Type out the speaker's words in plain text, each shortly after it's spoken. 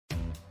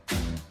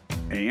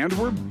And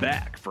we're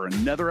back for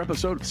another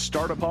episode of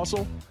Startup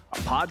Hustle, a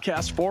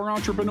podcast for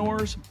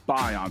entrepreneurs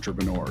by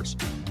entrepreneurs.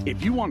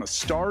 If you want to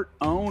start,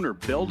 own, or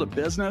build a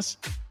business,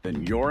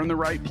 then you're in the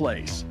right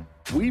place.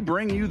 We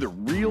bring you the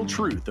real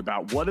truth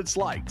about what it's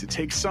like to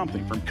take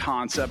something from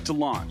concept to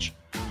launch.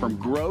 From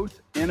growth,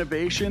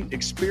 innovation,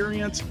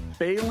 experience,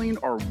 failing,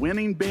 or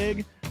winning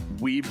big,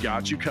 we've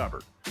got you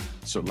covered.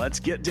 So let's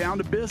get down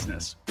to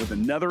business with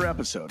another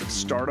episode of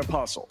Startup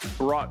Hustle,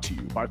 brought to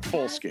you by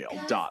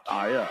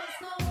Fullscale.io.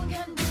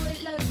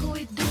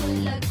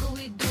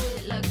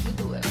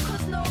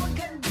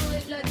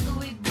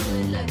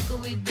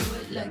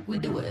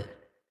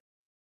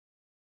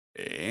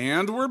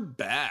 And we're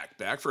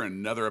back for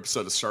another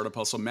episode of Startup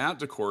Hustle. Matt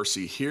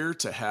DeCoursey here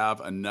to have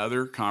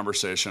another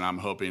conversation I'm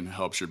hoping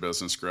helps your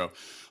business grow.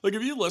 Look,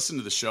 if you listen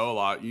to the show a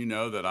lot, you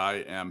know that I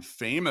am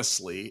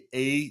famously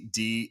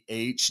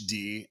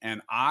ADHD,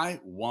 and I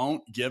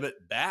won't give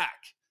it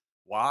back.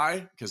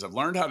 Why? Because I've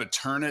learned how to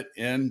turn it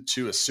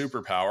into a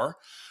superpower,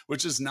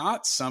 which is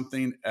not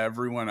something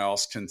everyone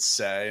else can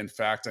say. In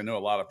fact, I know a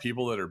lot of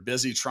people that are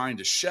busy trying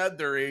to shed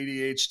their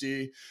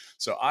ADHD.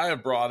 So I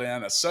have brought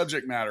in a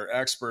subject matter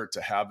expert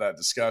to have that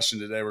discussion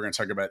today. We're going to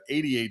talk about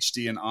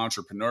ADHD and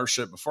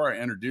entrepreneurship. Before I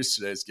introduce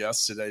today's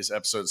guest, today's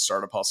episode of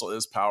Startup Hustle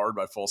is powered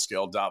by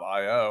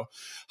Fullscale.io.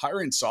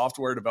 Hiring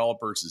software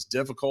developers is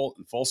difficult,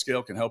 and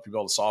Fullscale can help you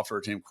build a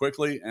software team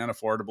quickly and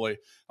affordably.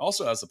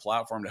 Also has the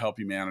platform to help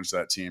you manage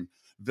that team.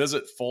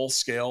 Visit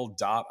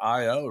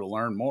Fullscale.io to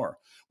learn more.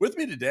 With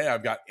me today,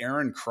 I've got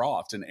Aaron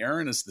Croft, and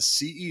Aaron is the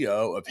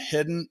CEO of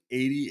Hidden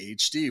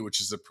ADHD,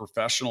 which is a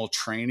professional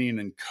training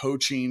and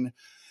coaching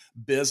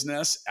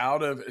business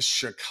out of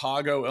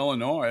Chicago,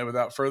 Illinois.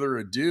 Without further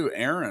ado,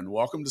 Aaron,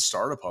 welcome to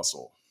Startup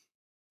Hustle.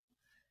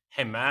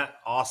 Hey, Matt,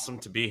 awesome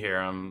to be here.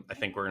 I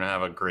think we're going to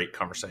have a great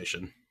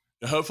conversation.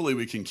 Hopefully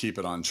we can keep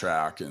it on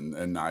track and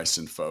nice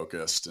and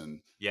focused.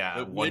 And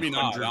yeah, maybe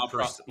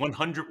 100%,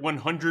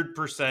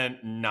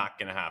 100% not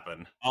going to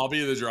happen. I'll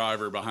be the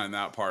driver behind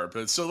that part.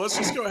 But so let's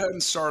just go ahead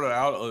and start it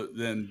out.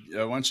 Then why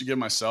don't you give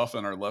myself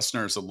and our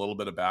listeners a little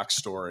bit of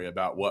backstory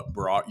about what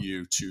brought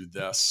you to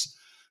this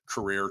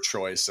career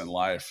choice in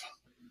life?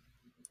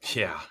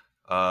 Yeah.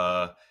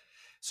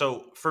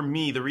 So for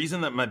me, the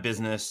reason that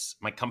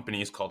my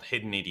company is called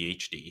Hidden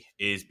ADHD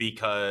is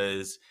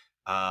because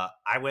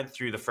I went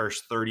through the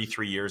first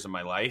 33 years of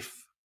my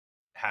life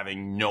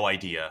having no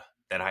idea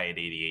that I had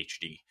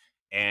ADHD.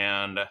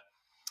 And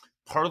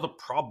part of the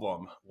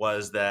problem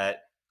was that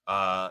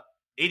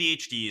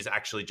ADHD is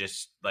actually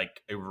just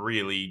like a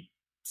really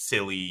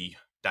silly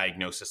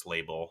diagnosis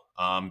label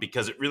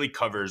because it really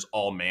covers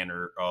all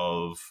manner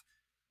of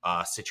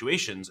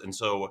situations. And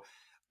so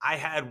I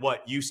had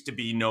what used to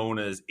be known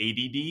as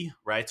ADD,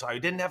 right? So I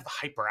didn't have the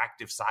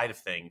hyperactive side of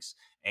things.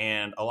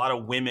 And a lot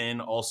of women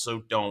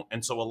also don't.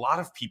 And so a lot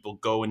of people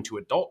go into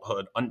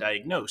adulthood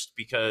undiagnosed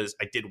because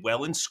I did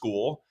well in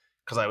school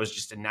because I was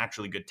just a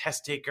naturally good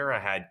test taker. I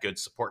had good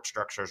support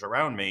structures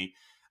around me.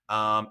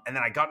 And then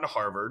I got into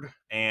Harvard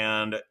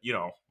and,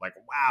 like,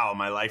 wow,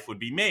 my life would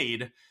be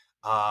made.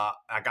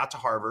 I got to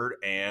Harvard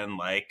and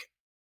like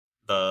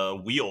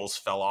the wheels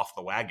fell off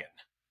the wagon.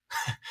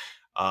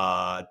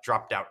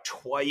 Dropped out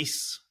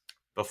twice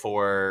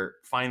before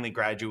finally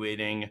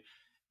graduating.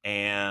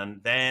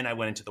 And then I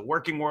went into the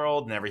working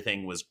world and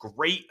everything was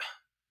great.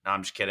 No,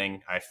 I'm just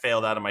kidding. I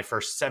failed out of my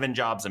first 7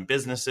 jobs and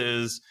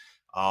businesses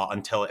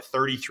until at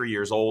 33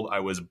 years old, I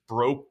was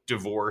broke,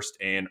 divorced,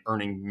 and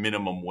earning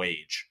minimum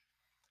wage.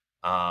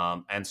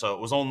 And so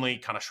it was only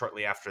kind of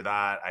shortly after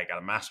that, I got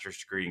a master's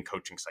degree in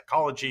coaching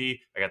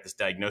psychology. I got this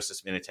diagnosis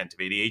of inattentive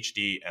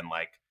ADHD, and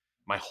like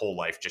my whole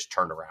life just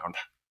turned around.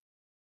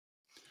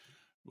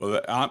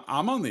 Well,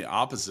 I'm on the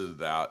opposite of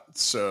that.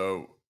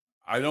 So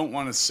I don't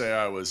want to say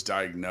I was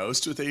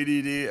diagnosed with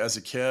ADD as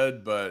a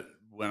kid, but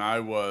when I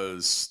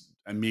was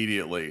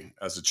immediately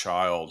as a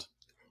child,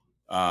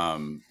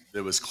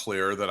 it was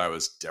clear that I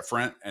was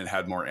different and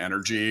had more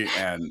energy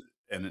and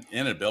an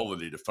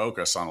inability to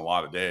focus on a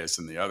lot of days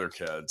than the other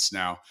kids.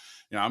 Now,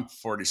 I'm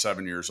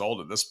 47 years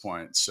old at this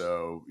point.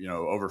 So,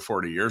 over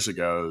 40 years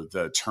ago,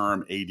 the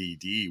term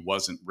ADD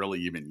wasn't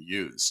really even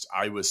used.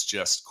 I was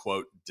just,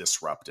 quote,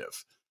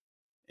 disruptive.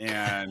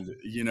 And,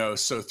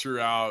 so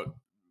throughout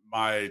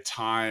my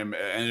time,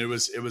 and it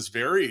was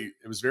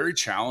very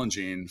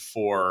challenging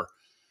for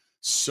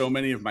so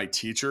many of my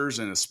teachers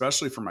and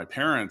especially for my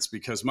parents,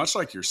 because much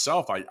like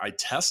yourself, I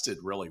tested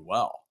really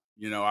well.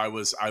 I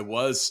was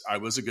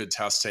a good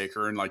test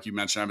taker. And like you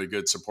mentioned, I have a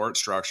good support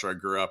structure. I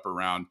grew up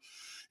around,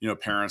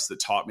 parents that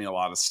taught me a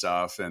lot of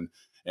stuff. And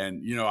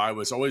I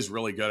was always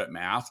really good at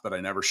math, but I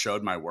never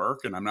showed my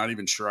work, and I'm not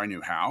even sure I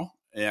knew how,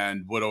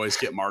 and would always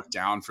get marked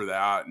down for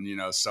that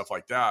and, stuff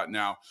like that.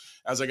 Now,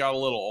 as I got a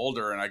little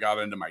older and I got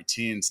into my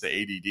teens, the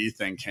ADD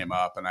thing came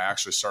up, and I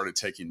actually started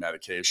taking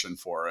medication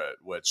for it,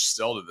 which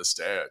still to this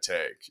day I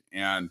take,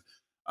 and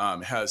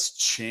has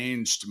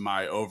changed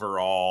my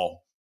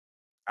overall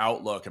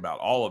outlook about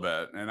all of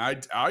it. And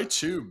I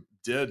too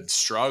did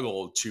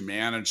struggle to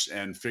manage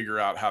and figure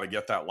out how to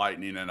get that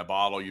lightning in a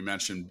bottle. You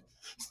mentioned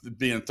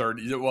being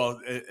 30. Well,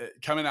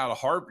 coming out of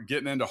Harvard,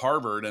 getting into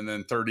Harvard, and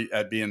then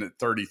being at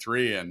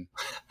 33, and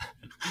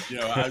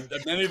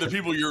many of the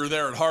people you were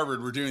there at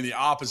Harvard were doing the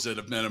opposite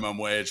of minimum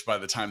wage by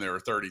the time they were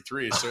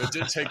 33. So it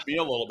did take me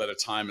a little bit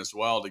of time as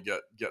well to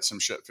get some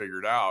shit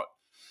figured out.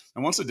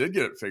 And once I did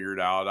get it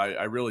figured out,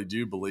 I really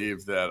do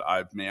believe that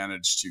I've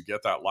managed to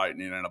get that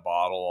lightning in a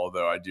bottle,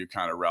 although I do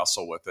kind of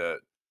wrestle with it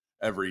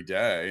every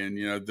day. And,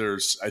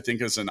 I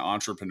think as an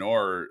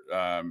entrepreneur,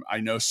 I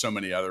know so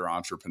many other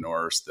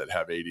entrepreneurs that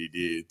have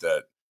ADD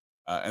that,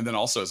 and then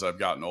also as I've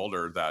gotten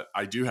older, that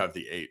I do have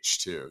the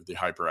H too, the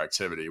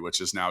hyperactivity,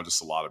 which is now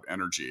just a lot of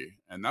energy.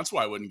 And that's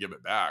why I wouldn't give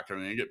it back. I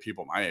mean, I get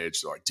people my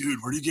age, they're like, dude,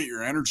 where do you get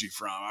your energy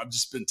from? I've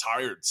just been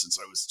tired since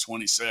I was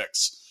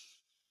 26.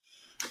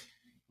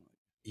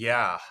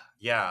 Yeah.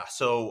 Yeah.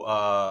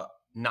 So,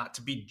 not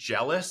to be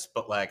jealous,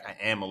 but like I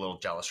am a little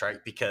jealous, right?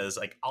 Because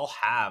like I'll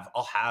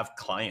have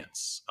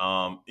clients,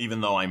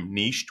 even though I'm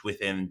niched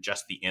within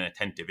just the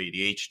inattentive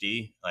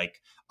ADHD,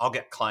 like I'll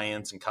get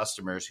clients and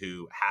customers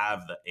who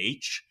have the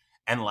H,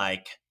 and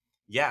like,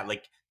 yeah,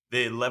 like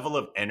the level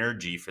of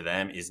energy for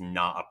them is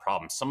not a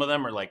problem. Some of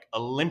them are like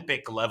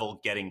Olympic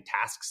level getting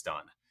tasks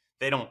done.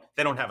 They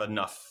don't have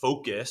enough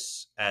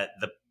focus at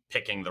the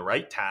picking the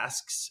right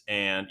tasks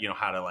and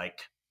how to like,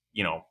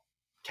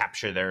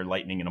 capture their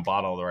lightning in a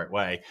bottle the right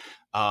way.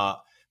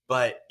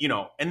 But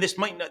and this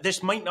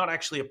might not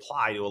actually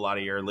apply to a lot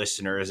of your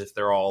listeners if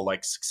they're all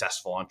like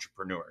successful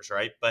entrepreneurs,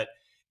 right? But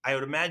I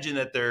would imagine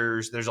that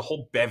there's a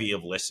whole bevy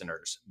of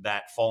listeners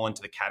that fall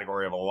into the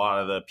category of a lot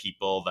of the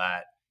people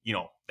that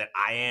that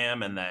I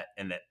am and that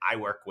I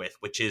work with,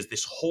 which is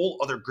this whole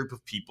other group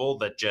of people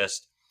that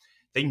just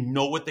they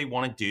know what they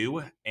want to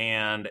do,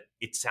 and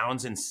it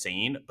sounds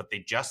insane, but they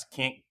just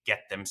can't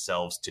get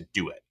themselves to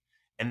do it.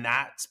 And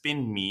that's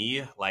been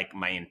me like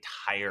my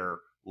entire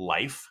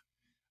life.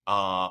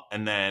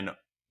 And then,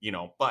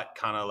 but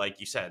kind of like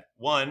you said,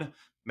 one,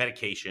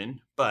 medication,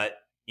 but,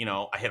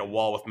 I hit a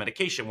wall with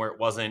medication where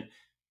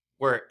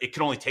it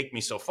could only take me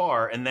so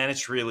far. And then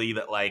it's really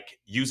that like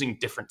using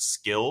different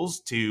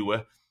skills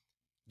to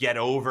get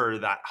over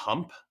that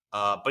hump.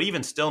 But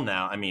even still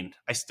now, I mean,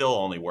 I still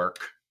only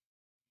work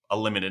a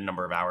limited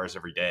number of hours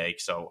every day.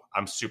 So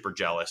I'm super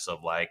jealous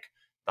of like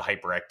the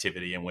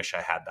hyperactivity and wish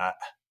I had that.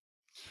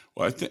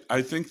 Well,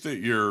 I think that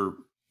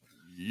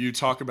you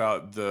talk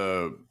about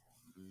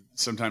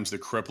sometimes the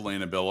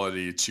crippling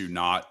ability to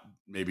not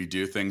maybe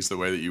do things the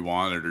way that you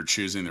wanted or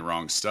choosing the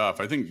wrong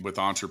stuff. I think with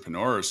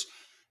entrepreneurs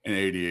and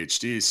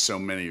ADHD, so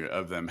many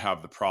of them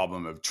have the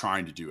problem of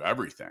trying to do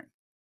everything.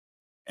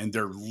 And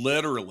they're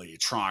literally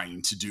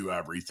trying to do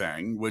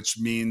everything, which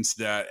means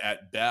that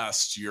at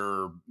best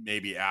you're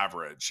maybe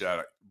average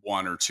at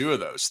one or two of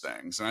those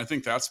things. And I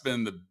think that's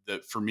been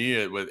for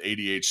me with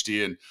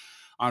ADHD and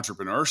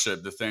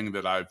entrepreneurship, the thing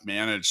that I've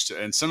managed,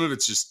 and some of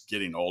it's just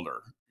getting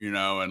older,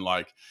 and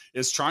like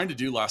is trying to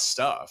do less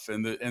stuff.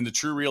 And the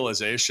true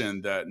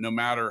realization that no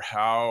matter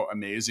how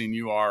amazing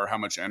you are, how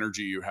much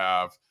energy you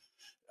have,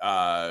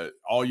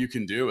 all you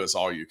can do is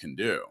all you can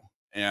do.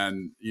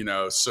 And,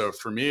 so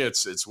for me,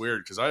 it's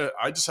weird because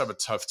I just have a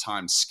tough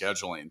time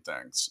scheduling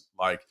things.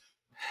 Like,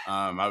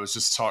 I was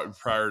just talking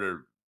prior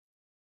to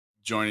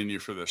joining you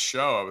for this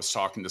show, I was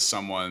talking to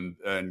someone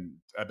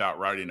about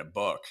writing a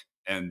book.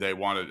 And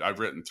I've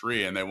written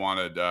 3 and they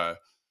wanted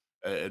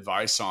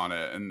advice on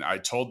it. And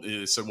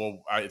they said,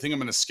 well, I think I'm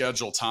going to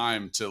schedule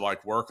time to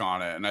like work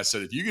on it. And I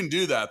said, if you can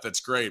do that,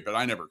 that's great. But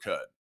I never could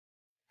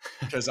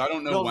because I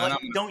don't know when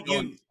I'm going to feel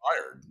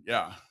inspired.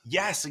 Yeah.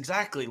 Yes,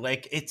 exactly.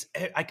 Like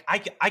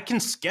I can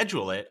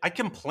schedule it. I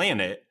can plan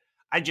it.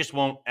 I just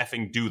won't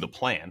effing do the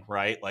plan.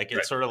 Right. Like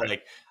it's sort of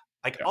like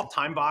yeah. I'll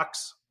time block.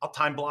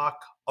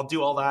 I'll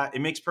do all that.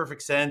 It makes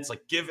perfect sense.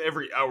 Like give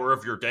every hour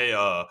of your day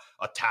a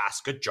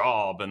task, a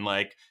job. And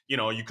like, you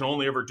can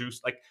only ever do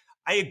like,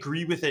 I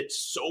agree with it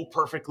so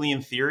perfectly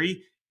in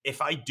theory.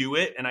 If I do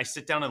it and I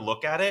sit down and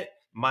look at it,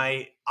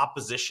 my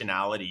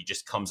oppositionality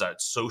just comes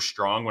out so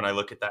strong when I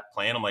look at that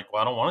plan. I'm like,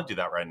 well, I don't want to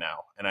do that right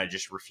now. And I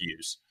just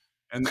refuse.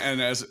 And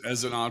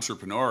as an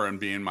entrepreneur and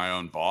being my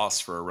own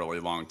boss for a really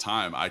long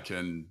time, I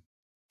can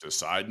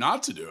decide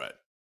not to do it.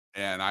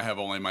 And I have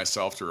only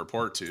myself to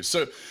report to.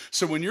 So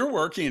when you're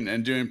working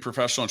and doing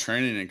professional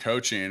training and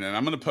coaching, and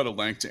I'm going to put a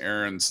link to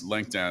Aaron's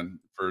LinkedIn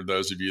for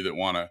those of you that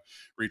want to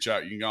reach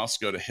out. You can also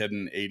go to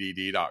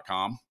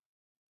hiddenadd.com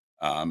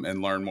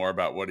and learn more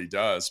about what he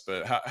does.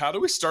 But how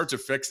do we start to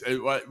fix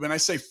it? When I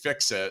say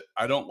fix it,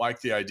 I don't like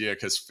the idea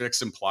because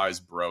fix implies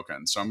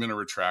broken. So I'm going to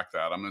retract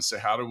that. I'm going to say,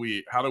 how do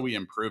we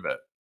improve it?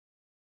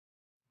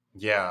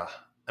 Yeah.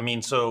 I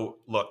mean, so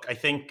look, I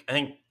think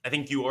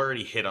you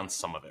already hit on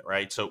some of it,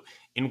 right? So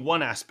in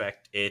one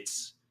aspect,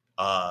 it's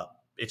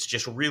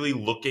just really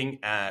looking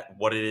at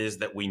what it is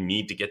that we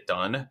need to get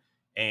done.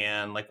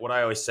 And like what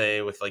I always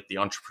say with like the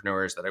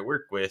entrepreneurs that I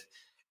work with,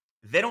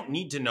 they don't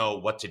need to know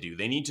what to do.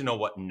 They need to know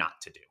what not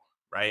to do,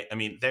 right? I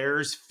mean,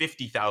 there's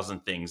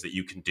 50,000 things that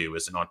you can do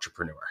as an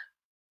entrepreneur.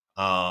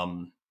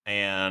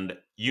 And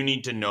you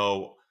need to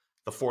know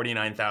the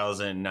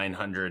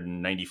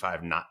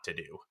 49,995 not to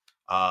do.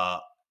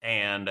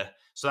 And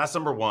so that's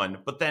number one.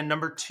 But then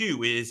number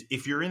two is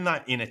if you're in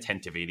that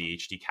inattentive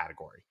ADHD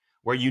category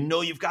where you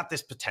know you've got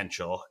this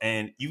potential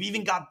and you've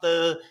even got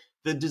the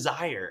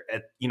desire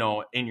at,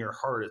 in your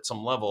heart at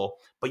some level,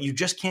 but you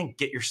just can't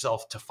get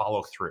yourself to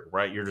follow through,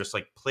 right? You're just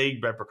like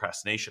plagued by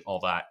procrastination,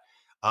 all that.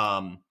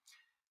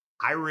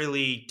 I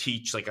really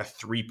teach like a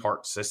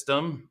 3-part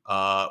system,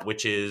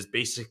 which is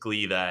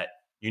basically that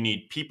you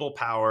need people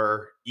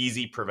power,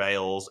 easy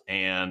prevails,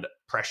 and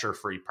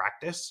pressure-free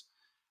practice.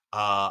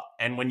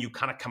 And when you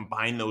kind of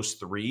combine those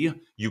three,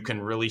 you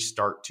can really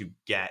start to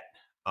get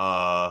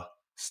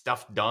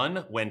stuff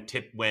done when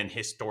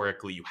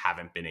historically you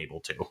haven't been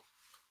able to.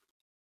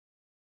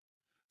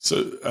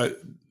 So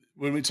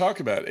when we talk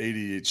about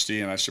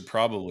ADHD, and I should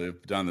probably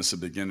have done this at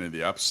the beginning of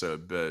the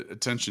episode, but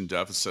attention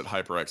deficit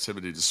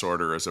hyperactivity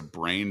disorder is a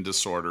brain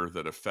disorder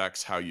that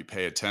affects how you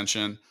pay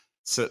attention,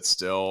 sit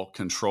still,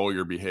 control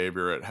your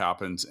behavior. It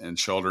happens in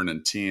children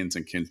and teens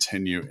and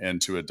continue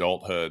into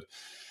adulthood.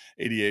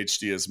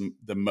 ADHD is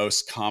the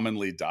most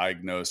commonly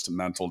diagnosed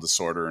mental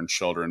disorder in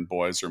children.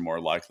 Boys are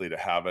more likely to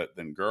have it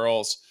than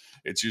girls.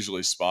 It's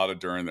usually spotted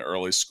during the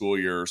early school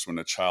years when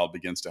a child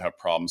begins to have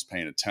problems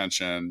paying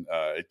attention.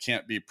 It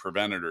can't be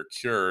prevented or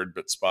cured,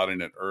 but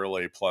spotting it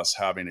early plus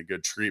having a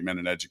good treatment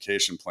and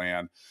education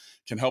plan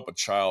can help a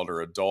child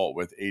or adult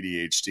with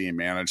ADHD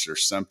manage their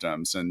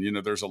symptoms. And,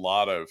 there's a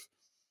lot of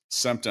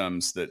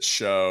symptoms that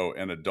show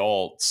in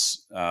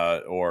adults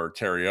or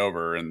carry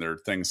over, and they're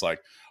things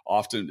like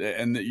often,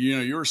 and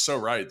you were so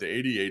right, the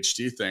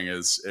ADHD thing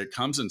it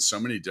comes in so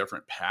many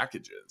different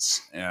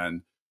packages.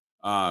 And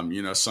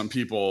some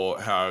people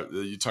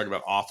you talk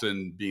about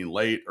often being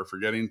late or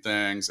forgetting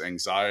things,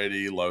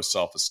 anxiety, low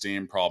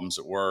self-esteem, problems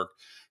at work,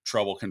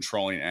 trouble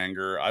controlling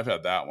anger. I've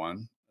had that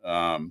one,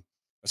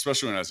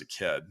 especially when I was a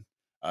kid.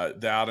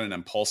 That and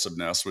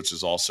impulsiveness, which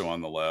is also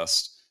on the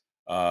list.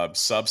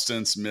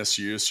 Substance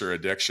misuse or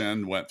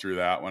addiction, went through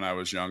that when I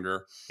was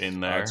younger. In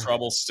there.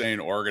 Trouble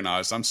staying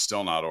organized. I'm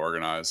still not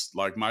organized.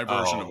 Like my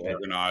version of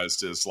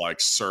organized is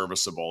like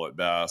serviceable at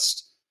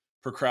best.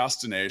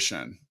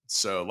 Procrastination.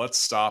 So let's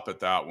stop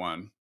at that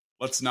one.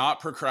 Let's not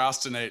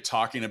procrastinate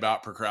talking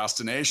about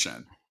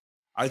procrastination.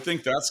 I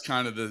think that's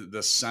kind of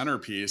the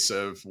centerpiece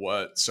of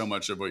so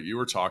much of what you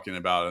were talking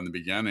about in the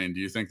beginning.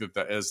 Do you think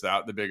that is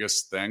the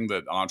biggest thing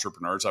that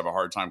entrepreneurs have a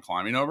hard time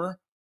climbing over?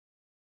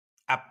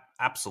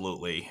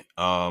 Absolutely.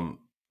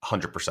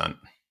 100%.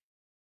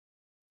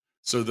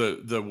 So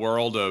the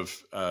world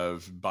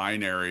of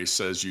binary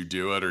says you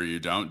do it or you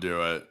don't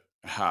do it.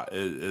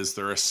 Is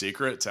there a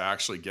secret to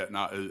actually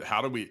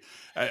how do we,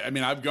 I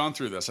mean, I've gone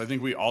through this. I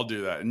think we all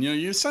do that. And,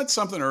 you said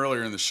something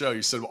earlier in the show.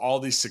 You said all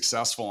these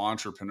successful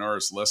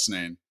entrepreneurs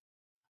listening.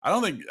 I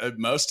don't think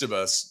most of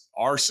us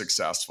are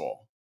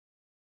successful.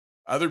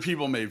 Other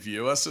people may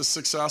view us as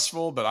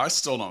successful, but I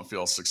still don't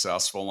feel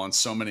successful on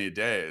so many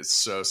days.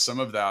 So some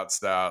of that's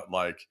that,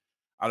 like,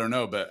 I don't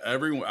know, but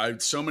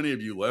so many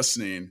of you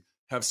listening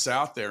have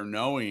sat there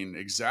knowing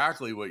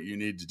exactly what you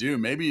need to do,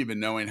 maybe even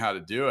knowing how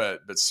to do it.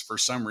 But for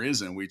some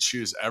reason, we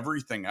choose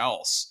everything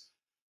else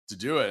to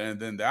do it. And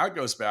then that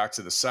goes back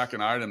to the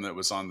second item that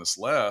was on this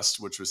list,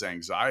 which was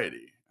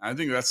anxiety. I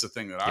think that's the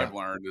thing that I've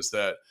learned is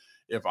that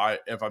if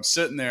I'm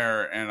sitting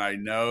there and I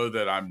know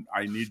that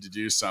I need to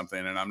do something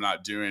and I'm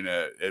not doing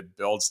it, it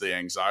builds the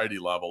anxiety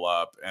level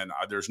up, and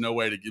there's no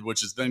way to get,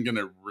 which is then going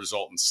to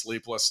result in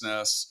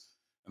sleeplessness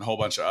and a whole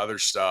bunch of other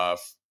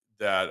stuff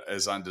that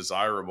is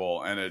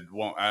undesirable. And it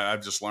won't,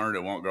 I've just learned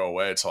it won't go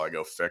away until I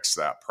go fix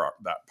that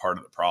part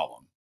of the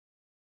problem.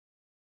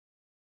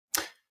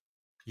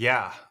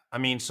 Yeah. I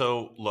mean,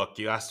 so look,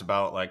 you asked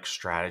about like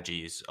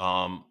strategies.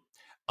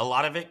 A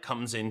lot of it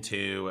comes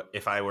into,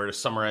 if I were to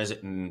summarize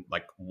it in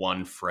like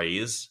one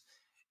phrase,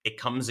 it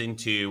comes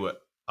into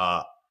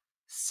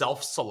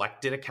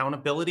self-selected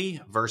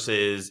accountability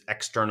versus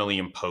externally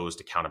imposed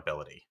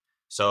accountability.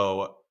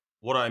 So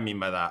what do I mean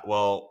by that?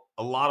 Well,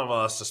 a lot of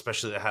us,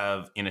 especially that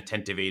have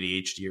inattentive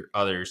ADHD or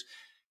others,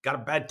 got a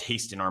bad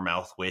taste in our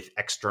mouth with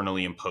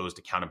externally imposed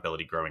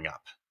accountability growing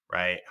up,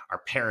 right? Our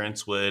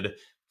parents would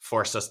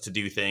force us to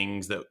do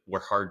things that were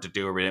hard to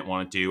do or we didn't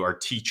want to do. Our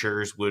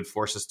teachers would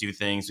force us to do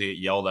things we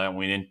get yelled at and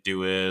we didn't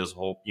do it. As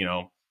whole,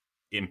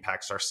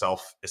 impacts our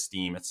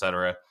self-esteem, et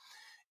cetera.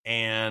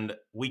 And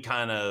we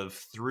kind of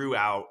threw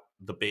out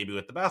the baby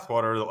with the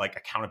bathwater that like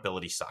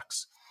accountability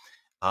sucks.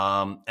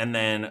 And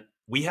then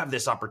we have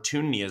this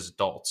opportunity as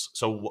adults.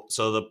 So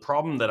the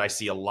problem that I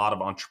see a lot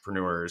of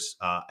entrepreneurs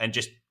and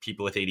just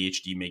people with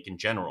ADHD make in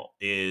general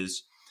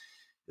is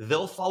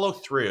they'll follow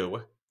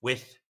through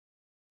with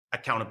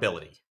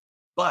accountability,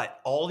 but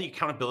all the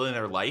accountability in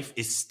their life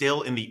is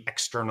still in the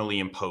externally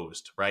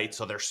imposed, right?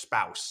 So their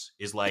spouse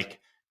is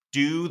like,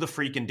 do the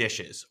freaking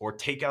dishes or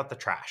take out the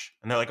trash.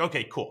 And they're like,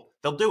 okay, cool.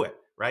 They'll do it,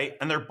 right?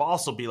 And their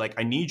boss will be like,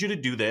 I need you to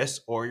do this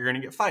or you're going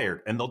to get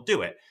fired. And they'll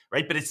do it,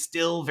 right? But it's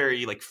still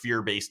very like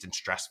fear-based and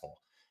stressful.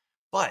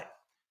 But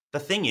the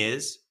thing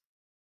is,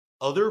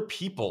 other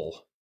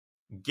people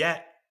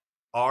get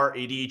our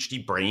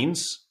ADHD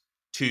brains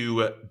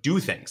to do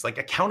things. Like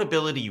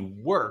accountability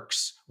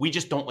works. We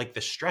just don't like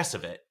the stress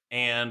of it.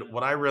 And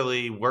what I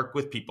really work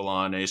with people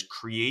on is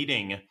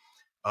creating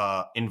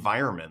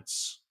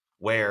environments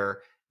where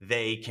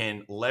they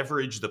can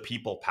leverage the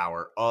people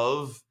power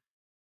of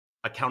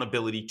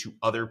accountability to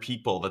other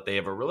people that they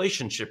have a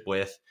relationship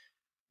with,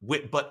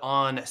 but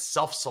on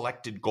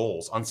self-selected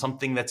goals, on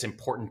something that's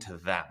important to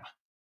them.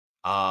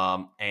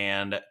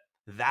 And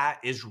that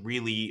is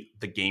really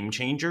the game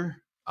changer.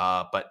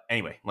 But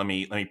anyway, let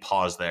me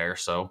pause there.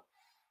 So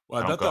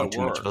Well, I I don't bet go that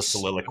too much of a works.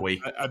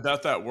 soliloquy. I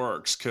bet that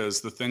works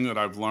because the thing that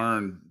I've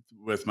learned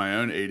with my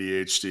own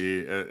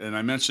ADHD, and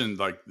I mentioned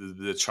like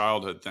the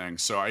childhood thing.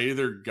 So I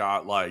either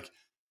got like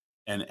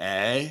an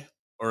A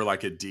or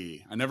like a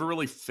D. I never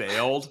really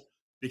failed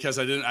because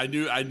I knew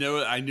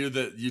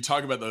that you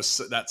talk about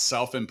that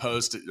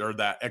self-imposed or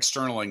that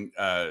external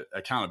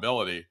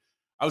accountability.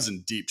 I was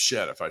in deep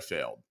shit if I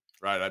failed,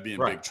 right? I'd be in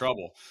big Right.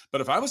 trouble.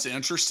 But if I was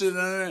interested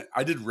in it,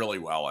 I did really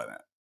well in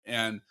it.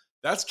 And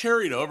that's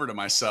carried over to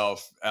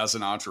myself as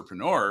an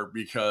entrepreneur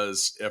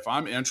because if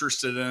I'm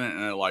interested in it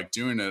and I like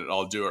doing it,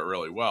 I'll do it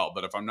really well.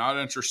 But if I'm not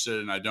interested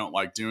and I don't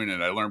like doing it,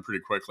 I learn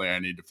pretty quickly I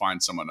need to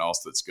find someone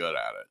else that's good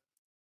at it.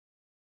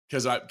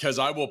 Because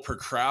I will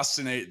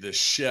procrastinate the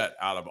shit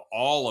out of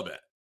all of it.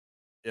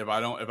 If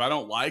I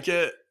don't like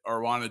it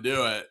or want to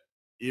do it,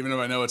 even if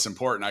I know it's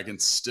important, I can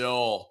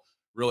still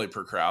really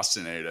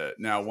procrastinate it.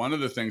 Now, one of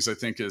the things I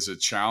think is a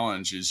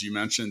challenge is you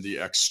mentioned the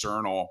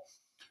external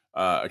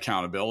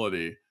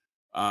accountability.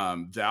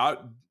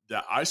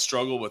 That I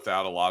struggle with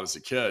that a lot as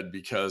a kid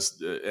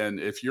because, and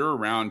if you're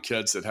around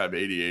kids that have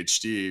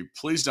ADHD,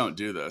 please don't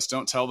do this.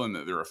 Don't tell them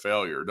that they're a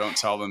failure. Don't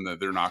tell them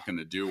that they're not going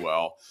to do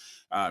well.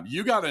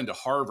 You got into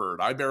Harvard.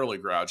 I barely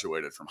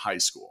graduated from high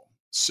school.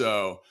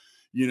 So,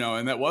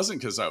 and that wasn't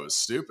because I was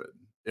stupid.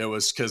 It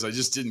was because I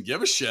just didn't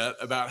give a shit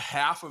about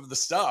half of the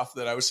stuff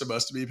that I was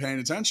supposed to be paying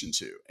attention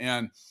to.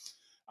 And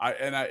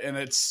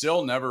it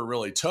still never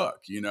really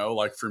took,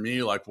 like for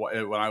me, like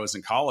when I was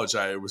in college,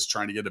 I was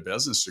trying to get a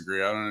business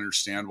degree. I don't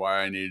understand why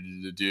I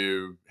needed to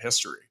do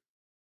history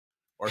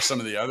or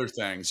some of the other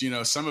things,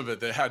 some of it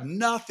that had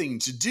nothing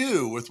to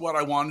do with what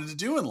I wanted to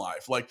do in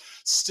life. Like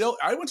still,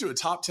 I went to a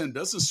top 10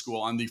 business school.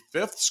 On the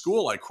 5th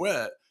school I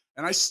quit,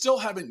 and I still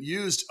haven't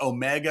used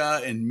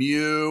omega and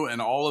mu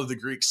and all of the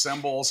Greek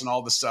symbols and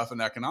all the stuff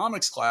in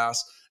economics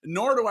class,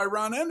 nor do I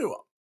run into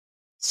them.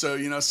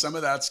 So, some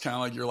of that's kind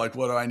of like, you're like,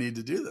 what do I need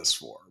to do this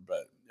for?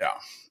 But yeah.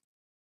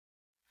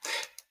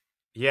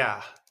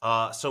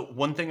 Yeah. So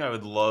one thing I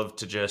would love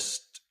to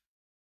just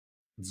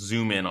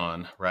zoom in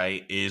on,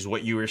 right, is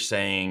what you were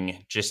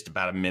saying just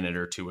about a minute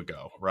or two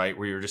ago, right?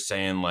 Where you were just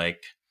saying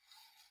like,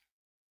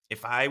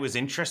 if I was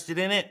interested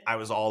in it, I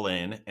was all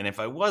in. And if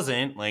I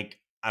wasn't, like,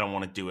 I don't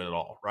want to do it at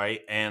all, right?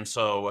 And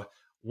so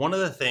one of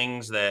the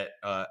things that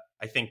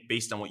I think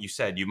based on what you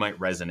said, you might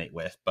resonate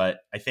with, but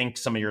I think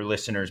some of your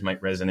listeners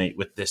might resonate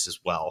with this as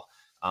well.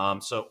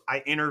 So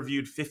I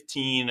interviewed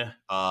 15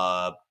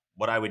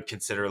 what I would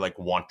consider like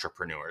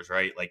entrepreneurs,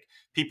 right? Like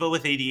people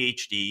with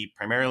ADHD,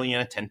 primarily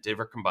inattentive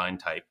or combined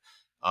type.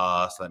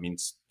 So that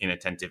means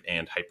inattentive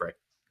and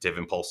hyperactive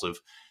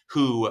impulsive,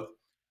 who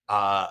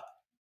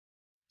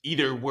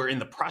either were in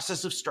the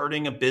process of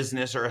starting a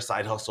business or a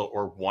side hustle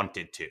or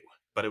wanted to,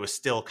 but it was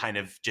still kind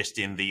of just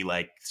in the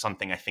like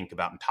something I think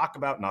about and talk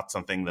about, not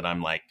something that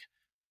I'm like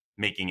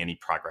making any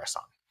progress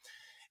on.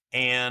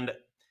 And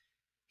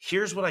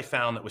here's what I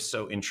found that was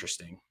so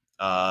interesting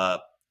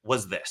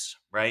was this,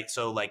 right?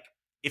 So like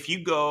if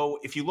you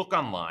look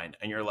online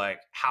and you're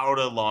like, how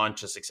to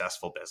launch a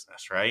successful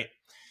business, right?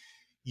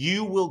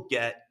 You will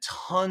get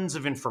tons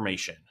of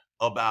information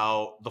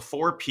about the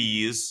 4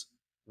 Ps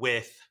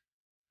with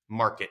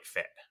market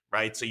fit,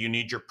 right? So you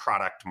need your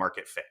product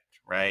market fit,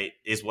 right?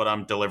 Is what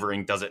I'm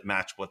delivering, does it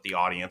match what the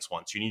audience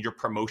wants? You need your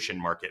promotion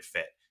market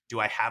fit. Do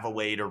I have a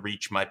way to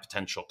reach my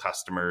potential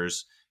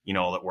customers,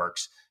 that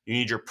works? You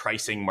need your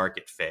pricing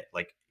market fit.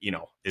 Like,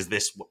 is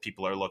this what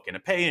people are looking to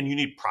pay? And you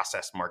need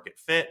process market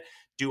fit.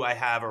 Do I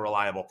have a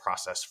reliable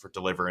process for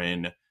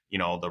delivering,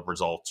 the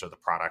results or the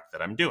product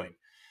that I'm doing?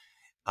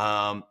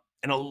 And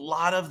a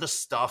lot of the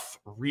stuff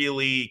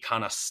really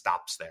kind of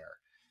stops there.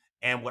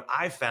 And what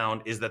I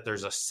found is that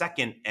there's a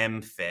second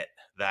M fit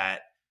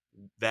that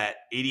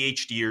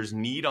ADHDers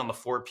need on the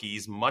 4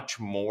 Ps much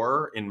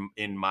more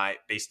in my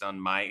based on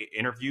my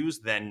interviews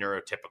than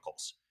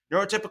neurotypicals.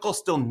 Neurotypicals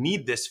still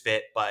need this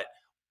fit, but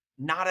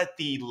not at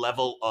the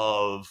level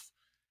of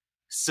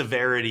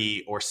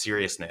severity or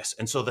seriousness.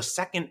 And so the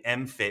second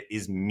M fit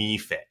is me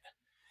fit.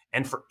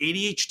 And for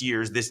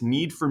ADHDers, this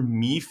need for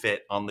me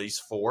fit on these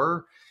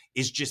 4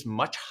 is just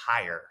much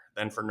higher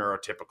than for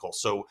neurotypical.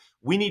 So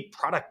we need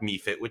product me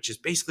fit, which is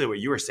basically what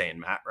you were saying,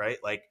 Matt, right?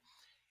 Like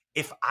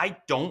if I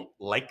don't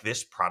like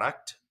this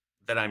product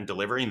that I'm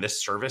delivering,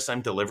 this service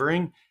I'm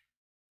delivering,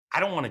 I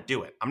don't want to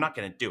do it. I'm not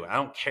going to do it. I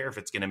don't care if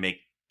it's going to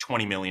make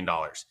 $20 million,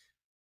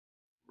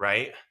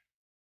 right?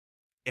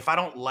 If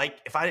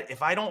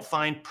I don't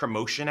find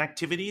promotion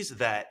activities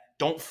that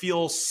don't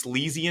feel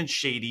sleazy and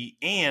shady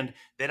and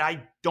that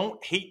I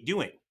don't hate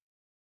doing,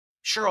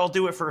 sure, I'll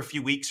do it for a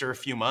few weeks or a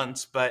few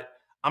months, but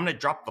I'm going to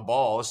drop the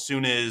ball as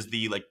soon as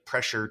the like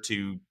pressure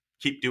to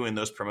keep doing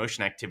those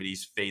promotion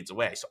activities fades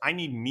away. So I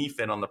need me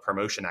fit on the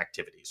promotion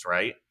activities,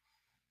 right?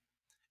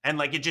 And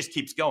like, it just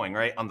keeps going,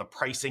 right? On the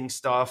pricing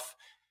stuff,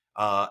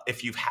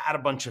 if you've had a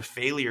bunch of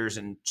failures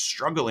and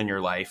struggle in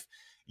your life,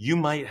 you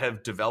might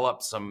have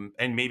developed some,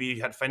 and maybe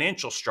you had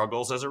financial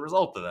struggles as a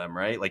result of them,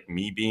 right? Like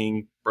me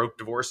being broke,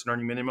 divorced, and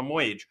earning minimum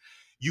wage.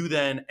 You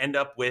then end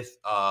up with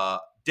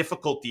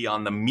difficulty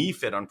on the me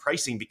fit on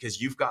pricing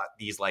because you've got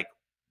these like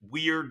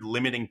weird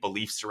limiting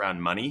beliefs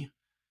around money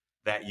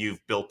that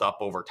you've built up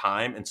over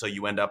time. And so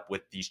you end up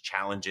with these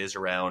challenges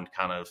around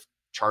kind of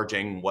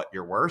charging what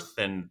you're worth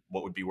and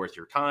what would be worth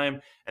your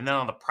time. And then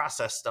on the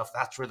process stuff,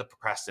 that's where the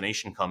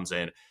procrastination comes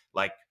in.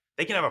 Like,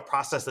 they can have a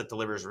process that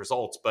delivers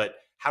results, but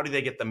how do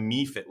they get the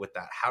me fit with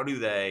that? How do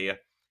they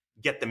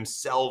get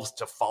themselves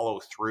to follow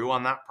through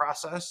on that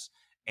process?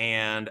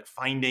 And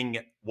finding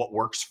what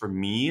works for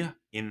me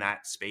in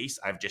that space,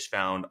 I've just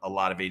found a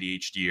lot of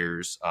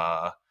ADHDers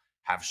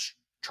have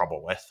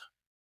trouble with.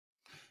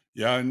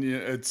 Yeah, and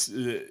it's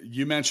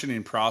you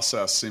mentioning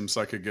process seems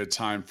like a good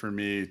time for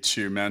me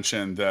to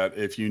mention that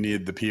if you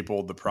need the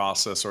people, the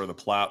process, or the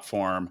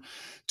platform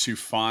to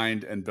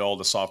find and build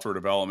a software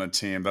development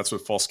team, that's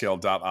what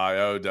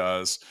Fullscale.io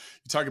does.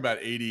 You talk about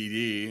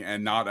ADD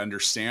and not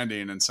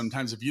understanding, and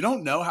sometimes if you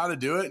don't know how to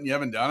do it and you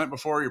haven't done it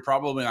before, you're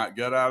probably not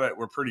good at it.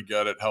 We're pretty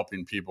good at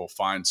helping people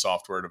find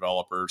software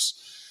developers.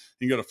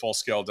 You can go to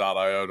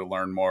Fullscale.io to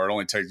learn more. It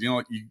only takes,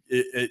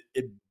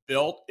 it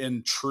built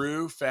in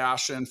true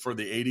fashion for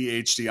the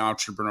ADHD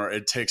entrepreneur.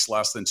 It takes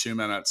less than 2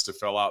 minutes to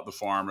fill out the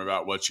form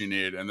about what you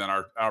need. And then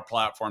our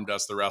platform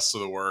does the rest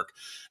of the work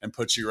and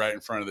puts you right in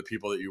front of the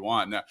people that you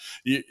want. Now,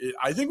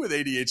 I think with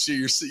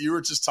ADHD, you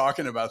were just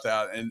talking about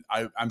that. And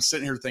I'm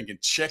sitting here thinking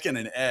chicken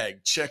and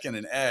egg,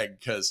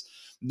 because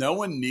no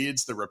one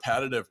needs the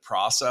repetitive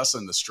process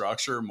and the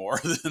structure more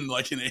than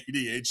like an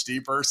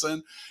ADHD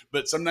person.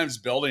 But sometimes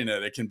building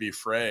it can be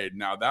frayed.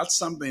 Now, that's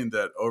something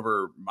that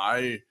over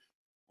my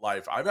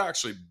life, I've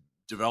actually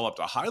developed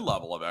a high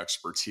level of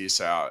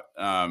expertise out,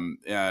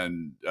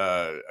 and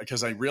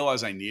because I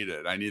realize I need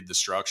it. I need the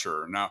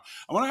structure. Now,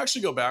 I want to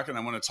actually go back and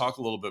I want to talk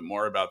a little bit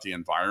more about the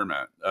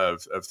environment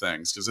of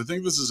things, because I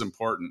think this is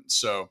important.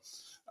 So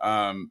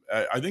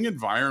I think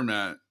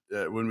environment,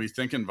 when we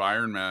think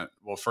environment,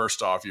 well,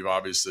 first off, you've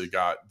obviously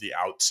got the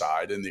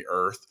outside and the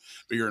earth,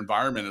 but your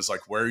environment is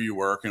like where you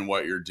work and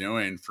what you're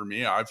doing. For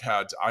me,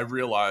 I've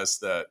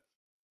realized that.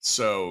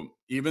 So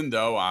even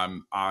though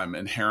I'm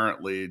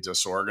inherently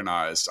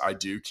disorganized, I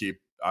do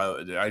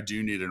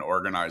need an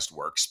organized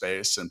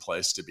workspace and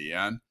place to be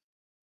in,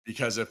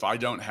 because if I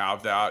don't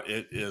have that,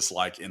 it is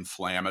like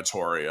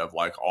inflammatory of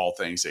like all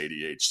things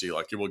ADHD.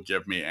 Like, it will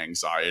give me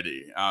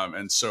anxiety.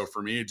 And so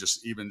for me,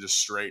 just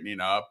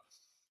straightening up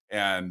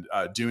and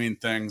doing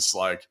things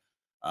like,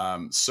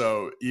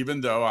 so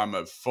even though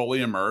I'm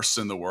fully immersed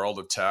in the world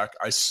of tech,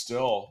 I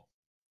still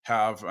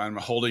I'm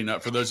holding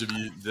up, for those of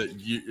you that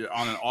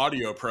on an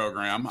audio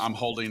program, I'm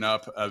holding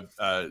up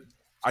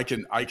I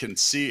can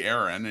see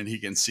Aaron and he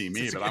can see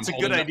me, but it's a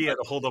good idea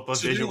to hold up a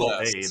visual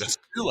aid. It's a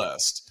to-do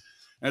list.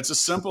 And it's a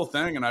simple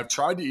thing. And I've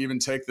tried to even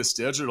take this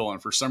digital,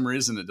 and for some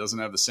reason it doesn't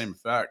have the same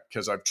effect,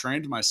 because I've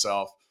trained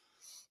myself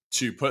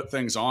to put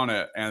things on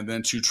it and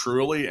then to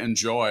truly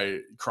enjoy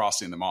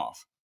crossing them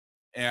off.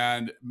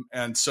 And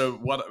so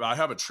what I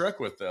have a trick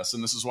with this,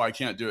 and this is why I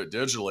can't do it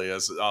digitally,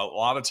 is a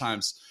lot of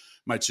times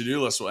my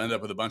to-do list will end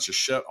up with a bunch of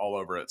shit all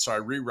over it. So I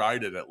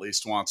rewrite it at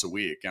least once a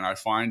week. And I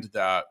find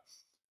that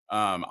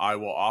I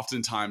will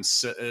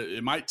oftentimes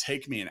it might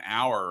take me an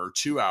hour or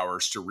 2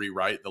 hours to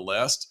rewrite the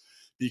list,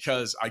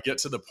 because I get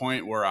to the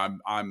point where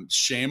I'm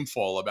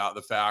shameful about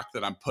the fact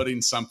that I'm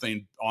putting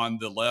something on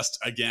the list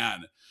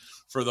again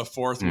for the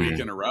fourth week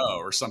in a row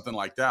or something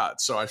like that.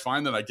 So I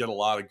find that I get a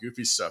lot of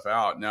goofy stuff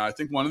out. Now, I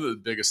think one of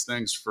the biggest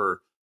things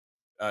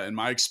in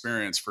my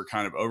experience, for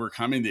kind of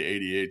overcoming the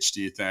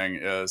ADHD thing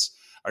is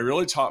I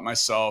really taught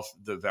myself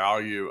the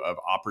value of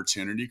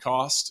opportunity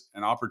cost.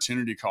 And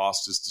opportunity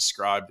cost is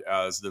described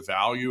as the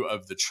value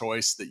of the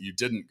choice that you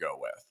didn't go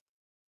with.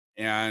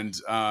 And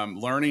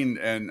learning,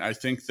 and I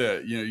think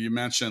that, you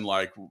mentioned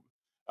like,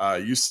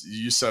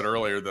 you said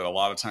earlier that a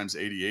lot of times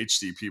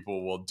ADHD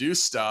people will do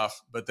stuff,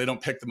 but they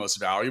don't pick the most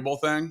valuable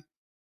thing.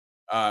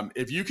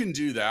 If you can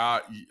do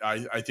that,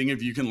 I think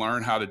if you can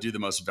learn how to do the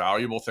most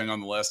valuable thing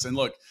on the list, and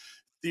look,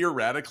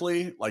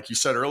 theoretically, like you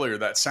said earlier,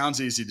 that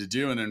sounds easy to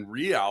do. And in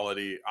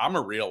reality, I'm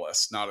a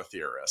realist, not a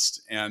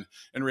theorist. And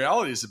in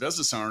reality, as a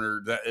business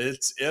owner, that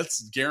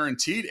it's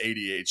guaranteed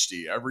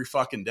ADHD every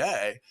fucking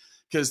day,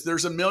 because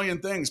there's a million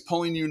things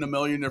pulling you in a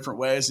million different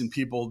ways and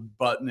people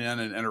butting in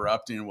and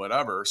interrupting and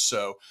whatever.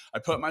 So I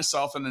put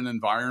myself in an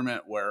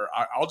environment where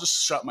I'll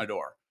just shut my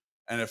door.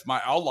 And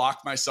I'll lock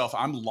myself,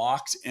 I'm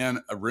locked in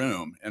a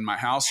room in my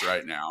house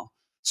right now,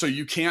 so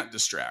you can't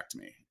distract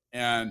me.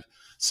 And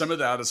some of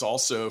that is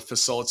also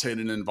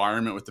facilitating an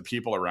environment with the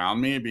people around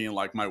me, being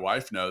like, my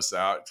wife knows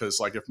that, because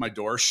like if my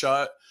door's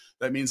shut,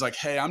 that means like,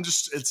 hey,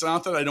 it's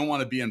not that I don't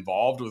want to be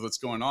involved with what's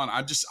going on.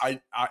 I'm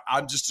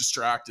just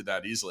distracted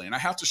that easily. And I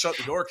have to shut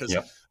the door, because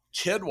a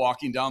kid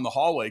walking down the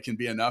hallway can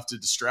be enough to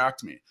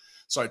distract me.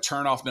 So I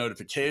turn off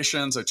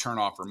notifications, I turn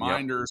off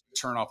reminders, I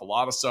turn off a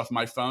lot of stuff.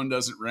 My phone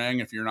doesn't ring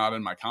if you're not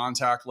in my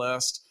contact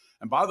list.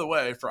 And by the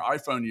way, for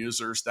iPhone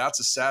users, that's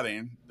a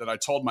setting that I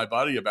told my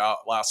buddy about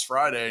last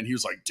Friday. And he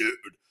was like, dude,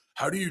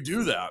 how do you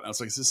do that? And I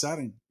was like, it's a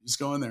setting. Just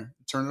go in there,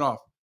 turn it off.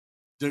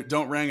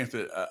 Don't ring if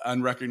it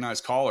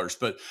unrecognized callers.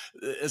 But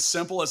as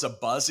simple as a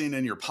buzzing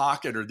in your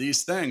pocket or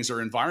these things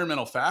are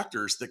environmental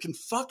factors that can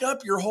fuck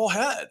up your whole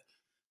head.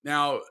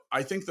 Now,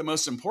 I think the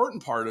most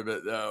important part of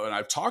it, though, and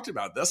I've talked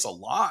about this a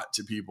lot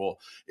to people,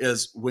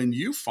 is when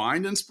you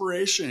find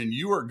inspiration and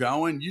you are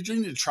going, you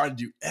need to try to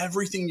do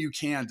everything you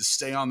can to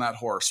stay on that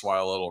horse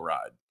while it'll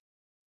ride.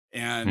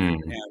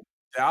 And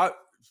that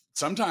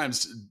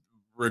sometimes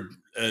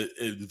it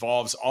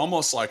involves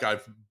almost like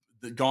I've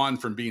gone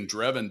from being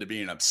driven to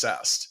being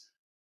obsessed.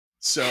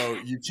 So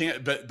you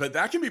can't, but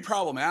that can be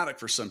problematic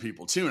for some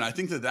people too. And I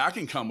think that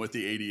can come with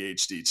the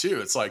ADHD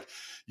too. It's like,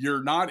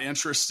 you're not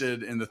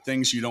interested in the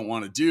things you don't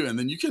want to do. And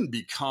then you can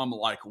become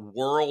like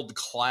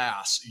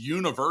world-class,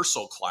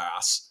 universal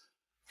class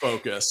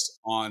focused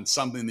on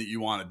something that you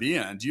want to be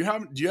in. Do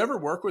you ever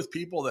work with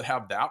people that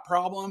have that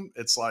problem?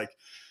 It's like,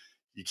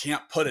 you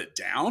can't put it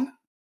down.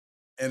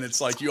 And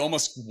it's like, you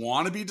almost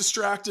want to be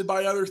distracted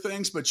by other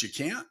things, but you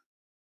can't.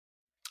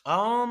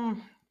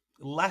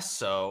 Less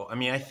so. I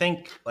mean, I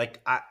think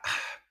like,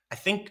 I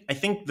think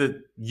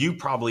that you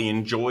probably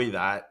enjoy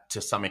that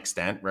to some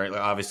extent, right? Like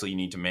obviously you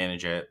need to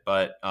manage it,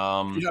 but you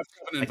have to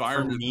have an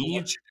environment to let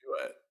you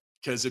do it.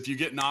 Because if you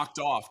get knocked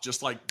off,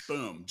 just like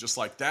boom, just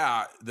like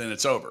that, then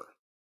it's over.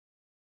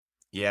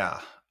 Yeah.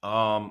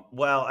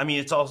 Well, I mean,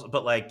 it's also,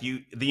 but like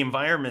the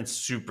environment's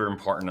super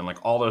important, and like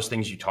all those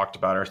things you talked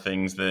about are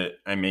things that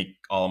I make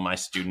all my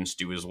students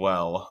do as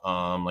well.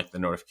 Like the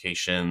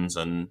notifications,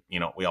 and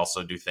we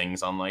also do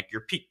things on like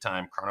your peak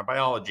time,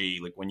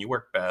 chronobiology, like when you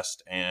work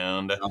best,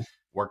 and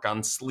work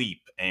on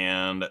sleep.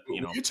 And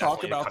will you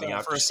talk about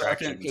that for a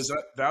second? Because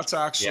that's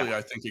actually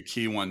I think a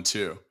key one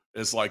too.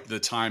 Is like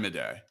the time of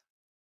day.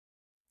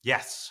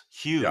 Yes,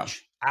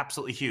 huge,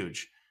 absolutely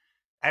huge.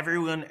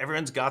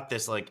 Everyone's got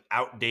this like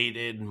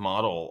outdated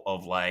model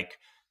of like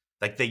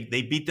they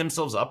beat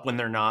themselves up when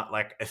they're not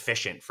like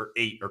efficient for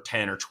 8 or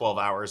 10 or 12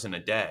 hours in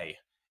a day.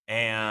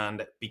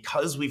 And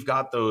because we've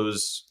got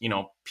those,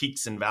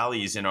 peaks and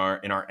valleys in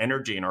our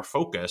energy and our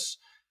focus,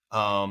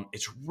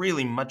 it's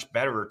really much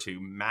better to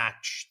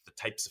match the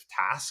types of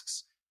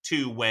tasks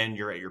to when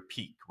you're at your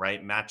peak,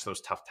 right? Match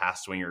those tough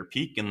tasks when you're at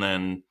peak, and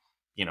then,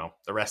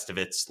 the rest of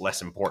it's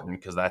less important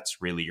because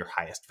that's really your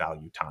highest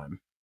value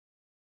time.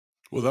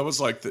 Well, that was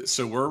like,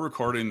 so we're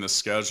recording we're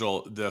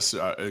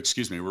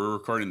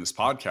recording this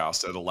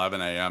podcast at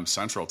 11 a.m.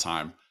 Central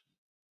Time.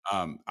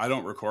 I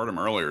don't record them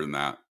earlier than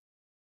that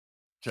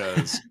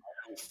because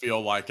I don't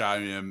feel like I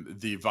am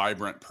the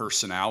vibrant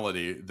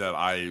personality that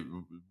I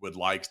would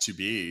like to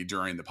be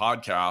during the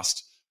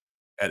podcast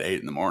at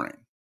 8 a.m.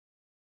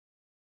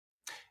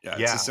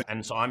 Yeah.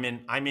 And so I'm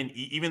in,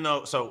 even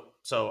though,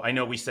 so I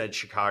know we said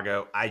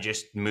Chicago, I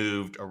just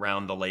moved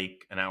around the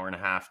lake an hour and a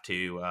half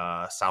to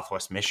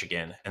Southwest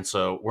Michigan. And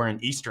so we're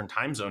in Eastern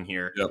time zone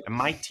here. Yep. And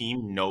my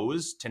team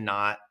knows to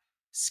not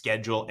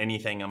schedule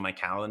anything on my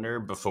calendar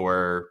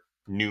before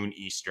noon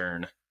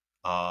Eastern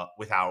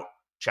without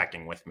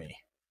checking with me.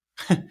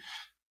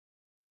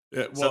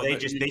 Yeah, well, so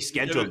they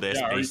scheduled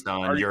this based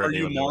on your availability.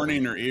 Are you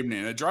morning or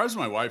evening? It drives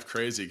my wife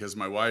crazy because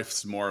my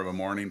wife's more of a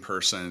morning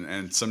person,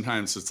 and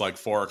sometimes it's like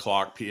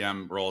 4:00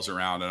 p.m. rolls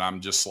around, and I'm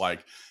just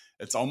like,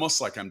 it's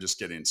almost like I'm just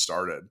getting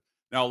started.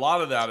 Now, a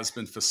lot of that has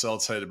been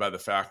facilitated by the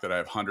fact that I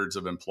have hundreds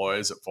of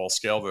employees at Full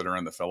Scale that are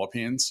in the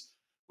Philippines,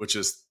 which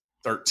is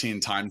 13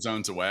 time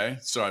zones away.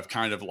 So I've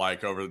kind of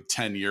like over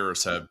 10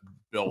 years have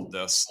built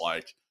this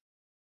like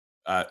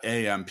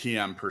AM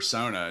PM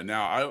persona.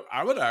 Now,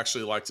 I would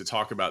actually like to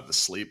talk about the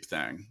sleep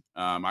thing.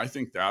 I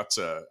think that's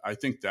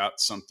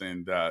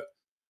something that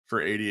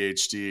for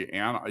ADHD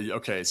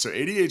so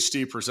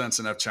ADHD presents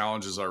enough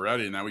challenges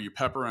already. Now, when you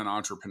pepper in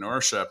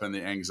entrepreneurship and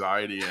the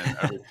anxiety and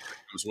everything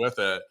that comes with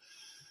it,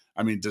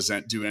 I mean,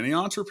 do any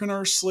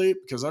entrepreneurs sleep?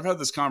 Because I've had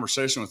this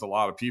conversation with a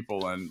lot of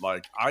people, and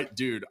like,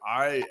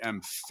 I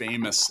am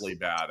famously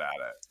bad at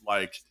it.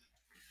 Like,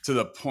 to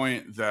the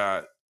point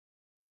that,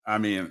 I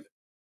mean,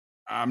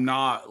 I'm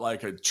not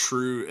like a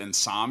true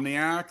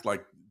insomniac,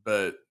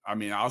 but I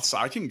mean,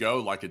 I can go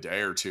like a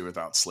day or two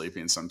without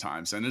sleeping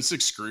sometimes, and it's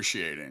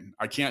excruciating.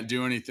 I can't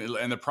do anything.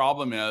 And the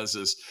problem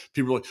is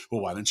people are like,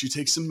 well, why don't you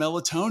take some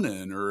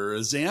melatonin or a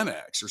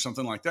Xanax or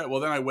something like that? Well,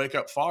 then I wake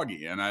up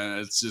foggy, and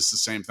it's just the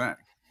same thing.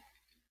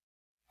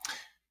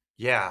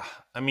 Yeah.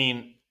 I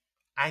mean,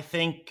 I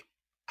think,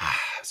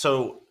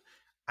 so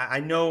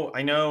I know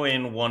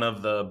in one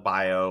of the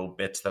bio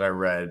bits that I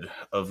read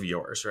of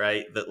yours,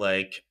 right, that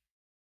like,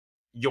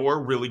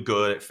 you're really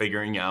good at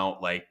figuring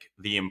out like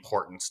the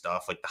important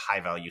stuff, like the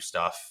high value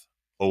stuff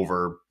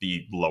over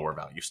the lower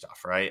value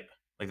stuff, right?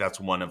 Like that's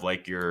one of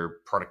like your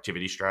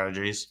productivity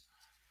strategies.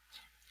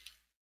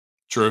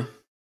 True.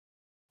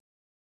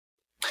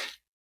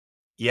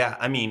 Yeah.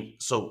 I mean,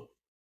 so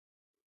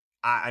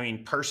I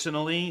mean,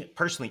 personally,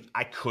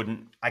 I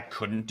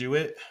couldn't do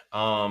it.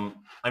 I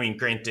mean,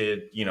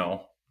 granted,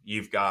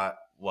 you've got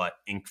what,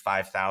 Inc.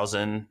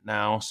 5000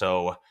 now.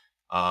 So,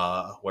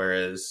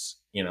 whereas,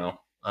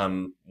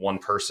 I'm one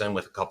person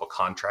with a couple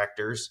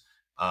contractors.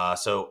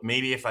 So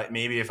maybe if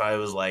I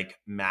was like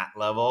Matt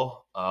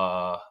level,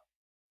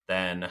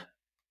 then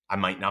I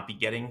might not be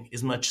getting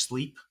as much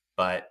sleep,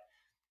 but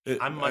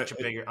I'm much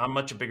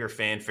a bigger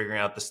fan figuring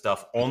out the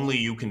stuff only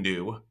you can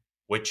do,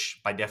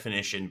 which by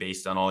definition,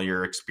 based on all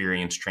your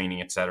experience,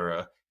 training,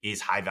 etc.,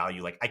 is high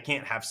value. Like I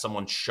can't have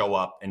someone show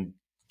up and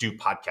do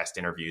podcast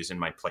interviews in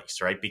my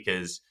place, right?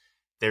 Because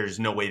there's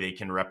no way they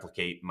can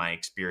replicate my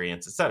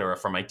experience, etc.,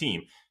 from my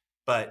team.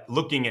 But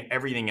looking at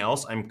everything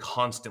else, I'm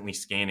constantly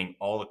scanning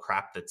all the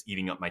crap that's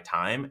eating up my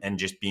time and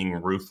just being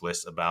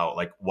ruthless about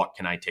like, what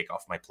can I take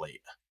off my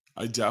plate?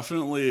 I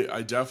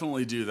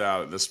definitely do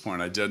that at this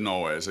point. I didn't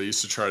always. I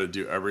used to try to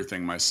do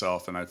everything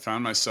myself, and I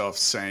found myself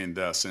saying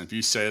this. And if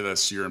you say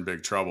this, you're in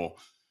big trouble.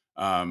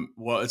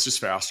 Well, it's just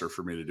faster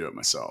for me to do it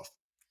myself,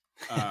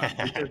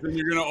 because then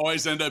you're going to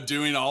always end up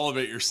doing all of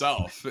it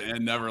yourself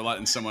and never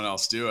letting someone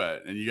else do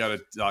it. And you got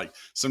to like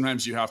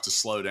sometimes you have to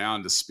slow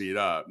down to speed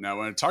up. Now,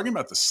 when I'm talking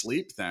about the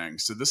sleep thing,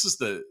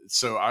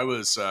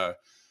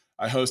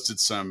 I hosted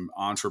some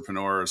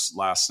entrepreneurs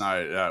last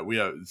night. We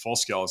have Full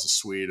Scale as a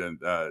suite at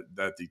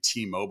the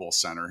T-Mobile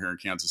Center here in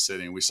Kansas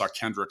City, and we saw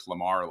Kendrick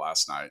Lamar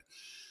last night.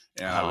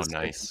 And I was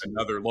nice.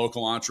 Another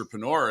local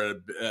entrepreneur,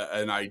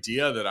 an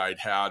idea that I'd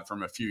had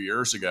from a few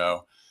years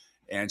ago,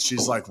 and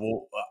she's like,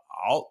 "Well,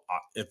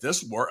 if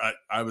this work,"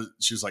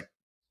 she was like,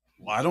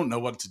 "Well, I don't know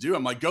what to do."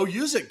 I'm like, "Go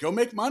use it. Go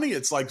make money.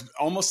 It's like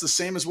almost the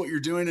same as what you're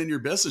doing in your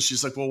business."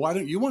 She's like, "Well, why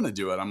don't you want to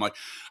do it?" I'm like,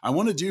 "I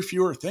want to do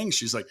fewer things."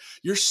 She's like,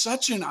 "You're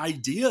such an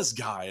ideas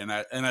guy." And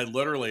I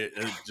literally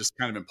just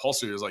kind of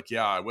impulsively was like,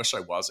 "Yeah, I wish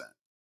I wasn't."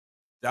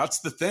 That's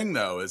the thing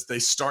though, is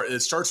it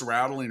starts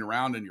rattling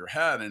around in your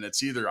head, and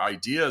it's either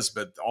ideas,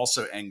 but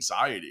also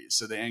anxiety.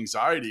 So the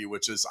anxiety,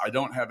 which is, I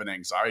don't have an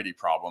anxiety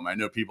problem. I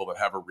know people that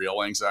have a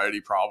real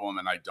anxiety problem,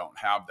 and I don't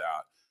have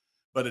that.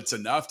 But it's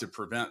enough to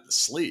prevent the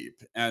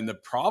sleep. And the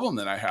problem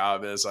that I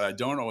have is I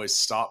don't always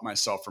stop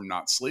myself from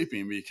not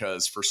sleeping,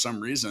 because for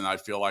some reason I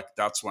feel like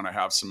that's when I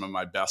have some of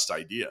my best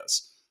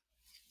ideas.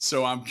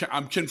 So I'm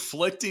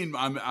conflicting.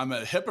 I'm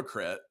a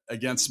hypocrite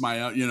against my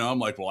own, I'm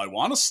like, well, I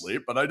want to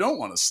sleep, but I don't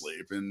want to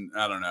sleep. And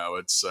I don't know.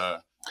 It's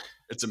a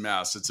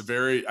mess.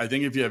 I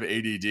think if you have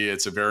ADD,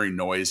 it's a very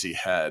noisy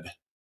head.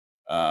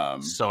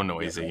 So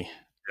noisy.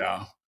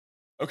 Yeah.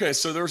 Okay,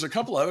 so there's a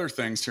couple other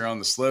things here on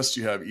this list.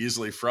 You have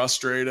easily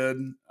frustrated,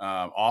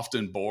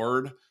 often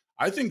bored.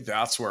 I think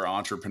that's where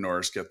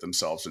entrepreneurs get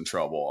themselves in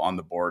trouble, on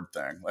the bored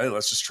thing. Hey,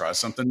 let's just try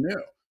something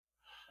new.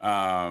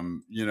 I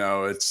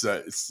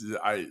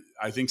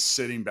think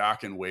sitting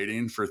back and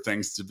waiting for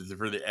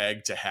for the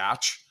egg to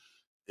hatch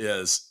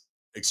is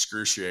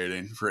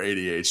excruciating for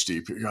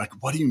ADHD. You're like,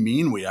 what do you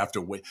mean we have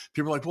to wait?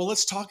 People are like, well,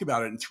 let's talk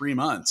about it in 3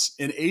 months.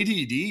 In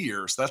ADD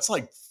years, that's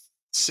like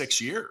 6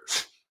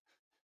 years.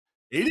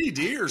 ADD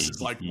years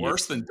is like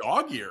worse than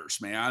dog years,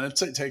 man. It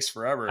takes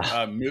forever.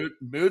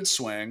 Mood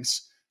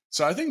swings.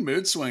 So I think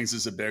mood swings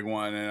is a big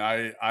one.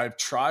 And I've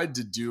tried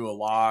to do a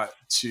lot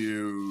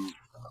to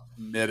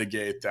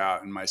mitigate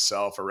that in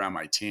myself around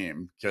my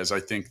team, because I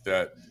think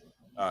that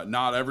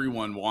not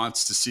everyone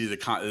wants to see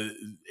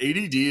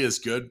ADD is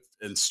good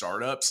in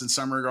startups in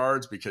some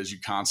regards, because you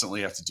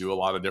constantly have to do a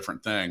lot of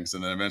different things,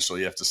 and then eventually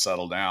you have to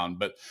settle down.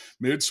 But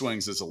mood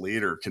swings as a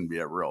leader can be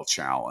a real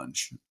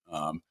challenge.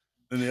 And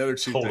the other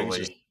two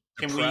things.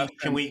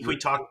 Can we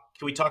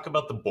talk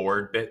about the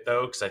board bit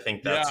though? Because I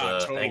think that's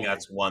I think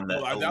that's one that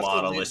a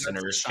lot of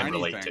listeners can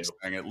relate to.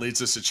 It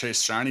leads us to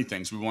chase shiny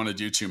things. We want to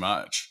do too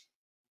much.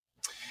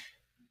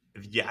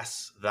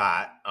 Yes,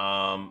 that.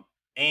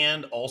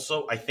 And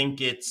also, I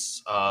think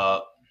it's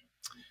a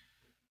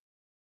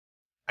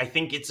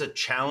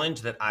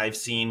challenge that I've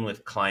seen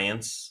with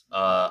clients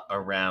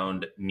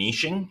around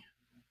niching,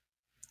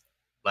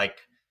 like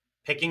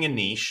picking a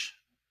niche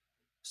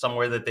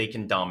somewhere that they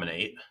can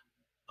dominate.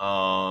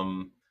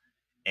 And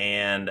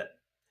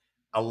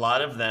a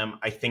lot of them,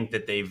 I think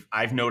that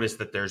I've noticed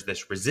that there's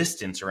this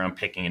resistance around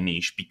picking a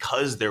niche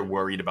because they're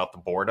worried about the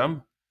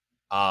boredom.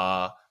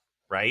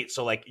 Right.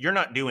 So like, you're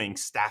not doing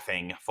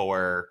staffing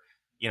for,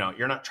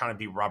 you're not trying to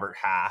be Robert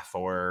Half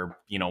or,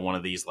 one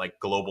of these like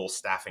global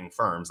staffing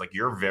firms. Like,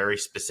 you're very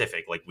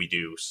specific. Like, we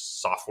do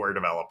software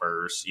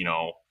developers,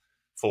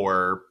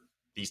 for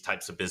these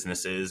types of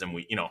businesses. And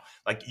we,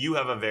 like, you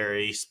have a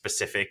very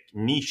specific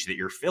niche that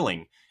you're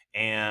filling.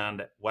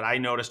 And what I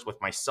noticed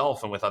with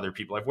myself and with other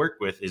people I've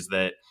worked with is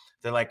that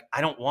they're like, I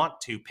don't want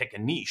to pick a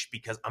niche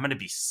because I'm going to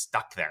be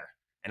stuck there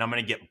and I'm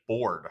going to get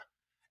bored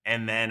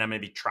and then I'm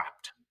going to be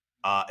trapped.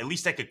 At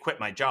least I could quit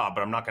my job,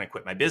 but I'm not going to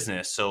quit my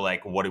business. So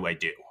like, what do I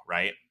do?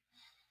 Right.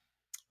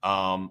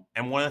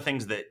 And one of the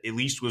things that at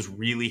least was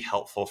really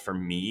helpful for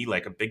me,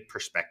 like a big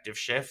perspective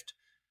shift,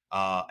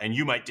 and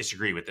you might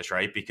disagree with this,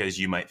 right? Because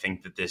you might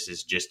think that this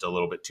is just a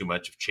little bit too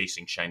much of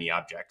chasing shiny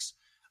objects.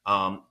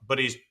 But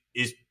is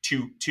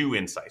two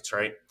insights,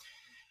 right?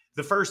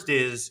 the first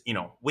is,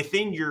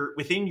 within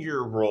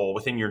your role,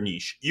 within your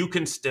niche, you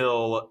can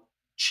still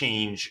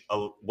change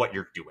what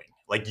you're doing,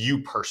 like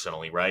you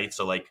personally, right?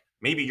 So like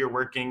maybe you're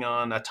working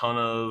on a ton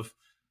of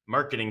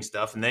marketing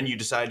stuff and then you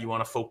decide you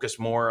want to focus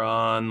more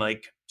on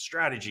like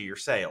strategy or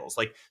sales.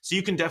 Like, so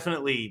you can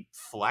definitely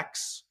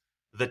flex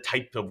the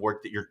type of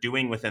work that you're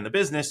doing within the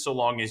business so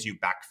long as you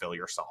backfill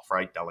yourself,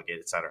 right? Delegate,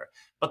 et cetera.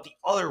 But the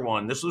other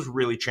one, this was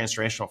really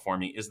transformational for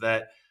me, is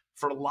that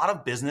for a lot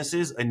of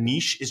businesses, a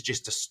niche is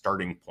just a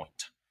starting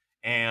point.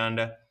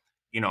 And,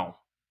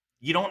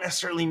 you don't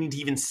necessarily need to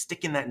even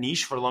stick in that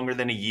niche for longer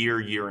than a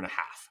year and a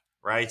half,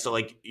 right? So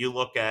like you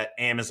look at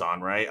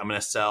Amazon, right? I'm going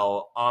to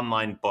sell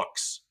online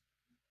books,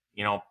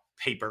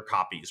 paper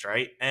copies,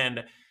 right?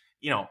 And,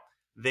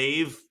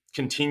 they've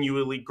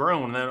continually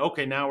grown. And then,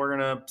 okay, now we're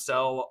going to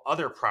sell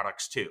other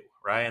products too,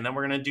 right? And then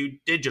we're going to do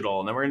digital,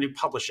 and then we're going to do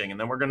publishing, and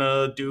then we're going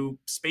to do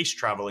space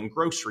travel and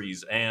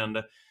groceries and,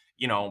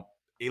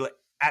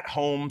 at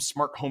home,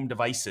 smart home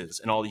devices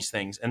and all these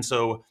things. And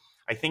so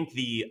I think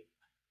the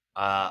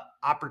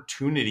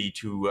opportunity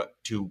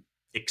to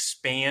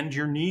expand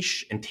your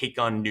niche and take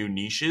on new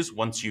niches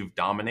once you've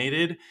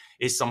dominated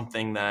is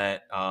something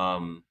that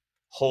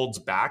holds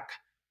back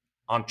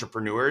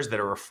entrepreneurs that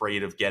are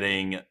afraid of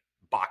getting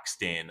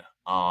boxed in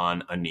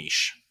on a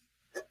niche.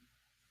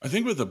 I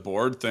think with the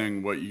board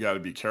thing, what you got to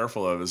be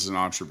careful of as an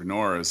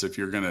entrepreneur is if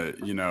you're going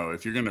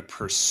to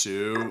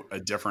pursue a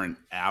different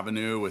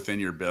avenue within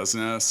your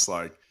business,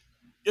 like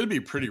you got to be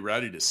pretty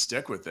ready to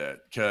stick with it.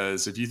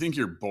 Because if you think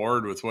you're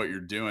bored with what you're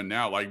doing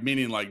now, like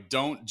meaning like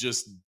don't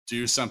just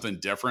do something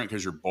different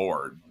because you're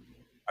bored.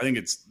 I think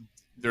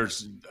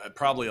there's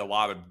probably a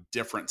lot of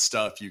different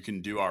stuff you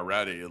can do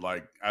already.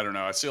 Like, I don't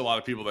know. I see a lot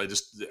of people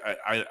that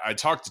I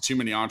talk to too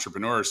many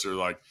entrepreneurs. They're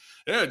like,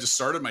 yeah, I just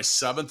started my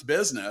 7th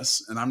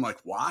business. And I'm like,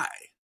 why?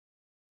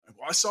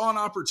 Well, I saw an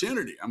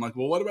opportunity. I'm like,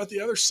 well, what about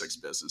the other 6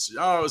 businesses?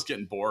 Oh, I was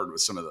getting bored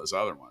with some of those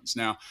other ones.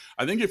 Now,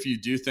 I think if you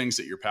do things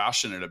that you're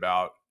passionate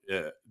about,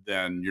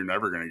 then you're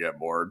never going to get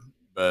bored.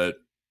 But,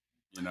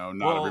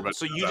 not everybody.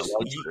 So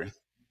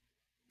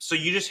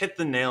you just hit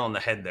the nail on the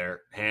head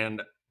there.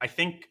 And I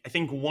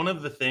think one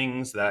of the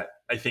things that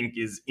I think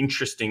is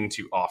interesting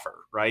to offer,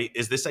 right,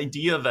 is this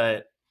idea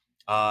that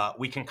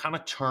we can kind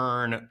of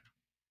turn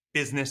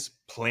business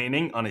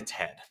planning on its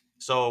head.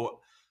 So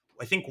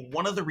I think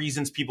one of the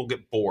reasons people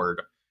get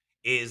bored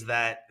is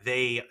that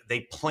they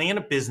plan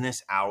a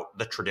business out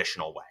the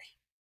traditional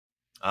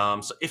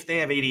way. So if they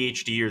have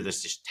ADHD or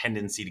this just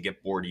tendency to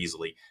get bored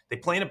easily, they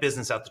plan a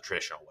business out the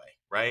traditional way,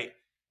 right?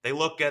 They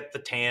look at the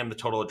TAM, the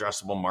total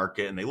addressable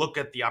market, and they look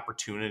at the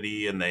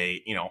opportunity, and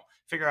they,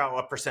 figure out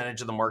what percentage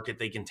of the market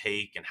they can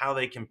take and how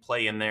they can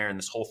play in there and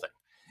this whole thing.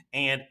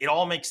 And it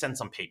all makes sense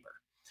on paper,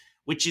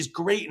 which is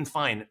great and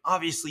fine.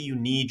 Obviously, you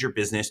need your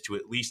business to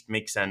at least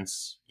make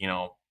sense,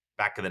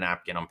 back of the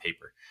napkin on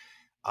paper.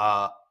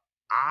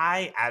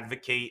 I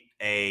advocate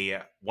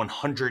a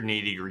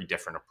 180-degree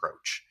different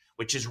approach,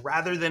 which is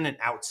rather than an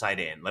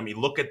outside in, let me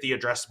look at the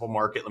addressable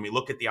market, let me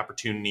look at the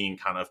opportunity and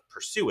kind of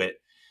pursue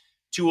it,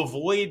 to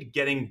avoid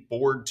getting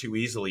bored too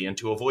easily and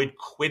to avoid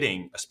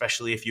quitting,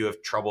 especially if you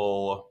have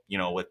trouble,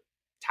 with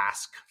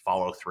task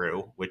follow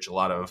through, which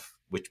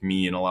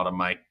me and a lot of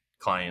my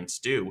clients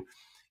do,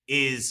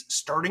 is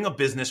starting a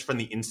business from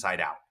the inside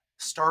out,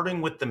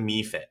 starting with the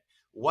me fit.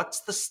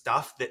 What's the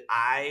stuff that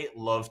I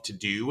love to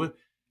do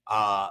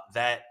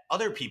that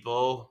other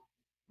people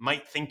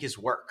might think is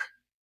work?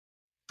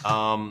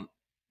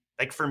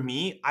 Like for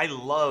me, I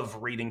love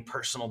reading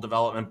personal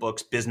development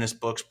books, business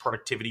books,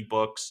 productivity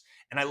books.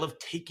 And I love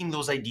taking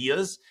those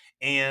ideas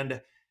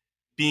and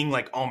being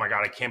like, oh my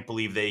God, I can't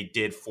believe they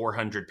did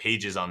 400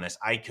 pages on this.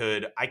 I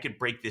could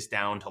break this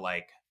down to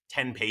like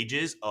 10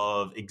 pages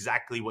of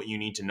exactly what you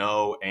need to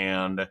know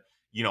and,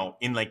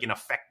 in like an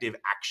effective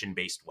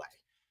action-based way.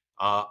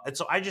 And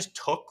so I just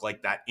took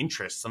like that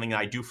interest, something that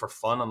I do for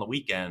fun on the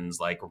weekends,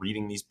 like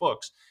reading these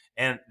books.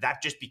 And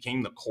that just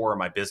became the core of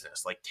my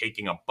business, like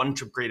taking a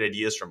bunch of great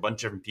ideas from a bunch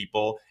of different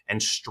people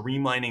and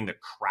streamlining the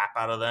crap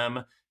out of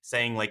them,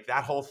 saying like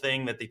that whole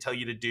thing that they tell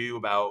you to do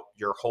about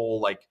your whole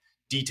like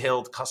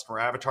detailed customer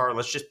avatar,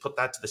 let's just put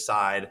that to the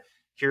side.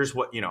 Here's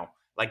what,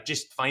 like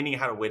just finding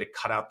out a way to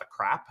cut out the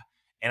crap.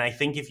 And I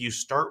think if you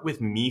start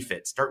with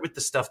MeFit, start with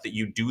the stuff that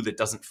you do that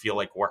doesn't feel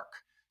like work,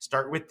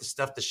 start with the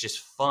stuff that's just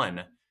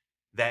fun,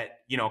 that,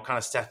 kind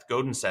of Seth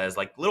Godin says,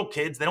 like little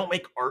kids, they don't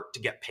make art to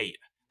get paid.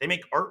 They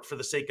make art for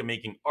the sake of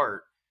making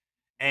art.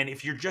 And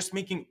if you're just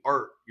making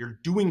art, you're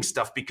doing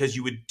stuff because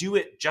you would do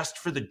it just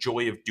for the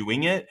joy of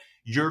doing it,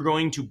 you're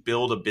going to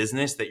build a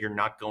business that you're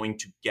not going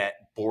to get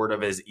bored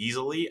of as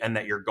easily and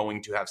that you're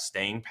going to have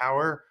staying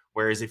power.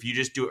 Whereas if you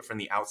just do it from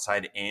the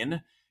outside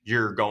in,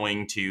 you're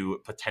going to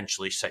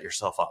potentially set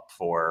yourself up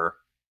for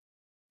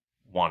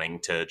wanting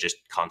to just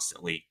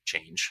constantly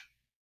change.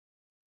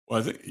 Well,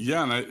 I think,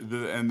 yeah,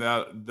 and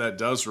that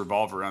does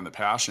revolve around the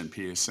passion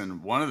piece.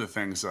 And one of the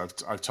things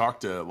I've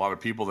talked to a lot of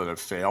people that have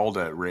failed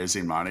at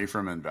raising money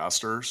from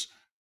investors,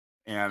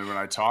 and when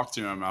I talk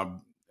to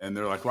them, and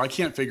they're like, "Well, I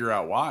can't figure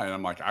out why," and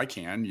I'm like, "I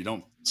can. You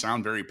don't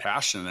sound very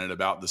passionate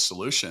about the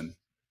solution."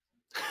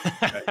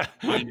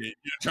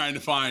 trying to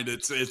find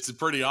it's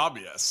pretty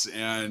obvious.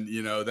 And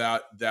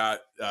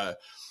that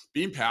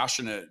being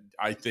passionate,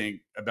 I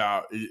think,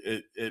 about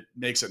it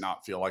makes it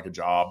not feel like a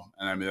job.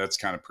 And I mean, that's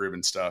kind of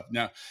proven stuff.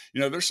 Now,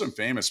 there's some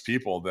famous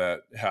people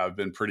that have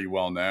been pretty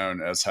well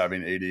known as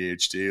having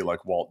ADHD,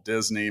 like Walt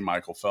Disney,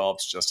 Michael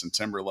Phelps, Justin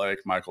Timberlake,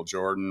 Michael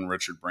Jordan,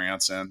 Richard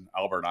Branson,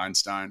 Albert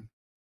Einstein.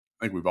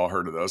 I think we've all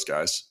heard of those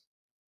guys.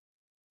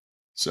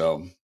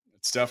 So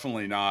it's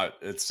definitely not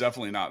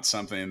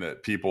something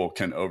that people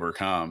can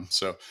overcome.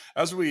 So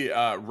as we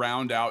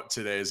round out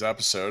today's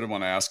episode, I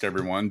want to ask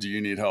everyone, do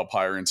you need help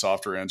hiring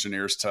software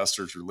engineers,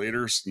 testers, or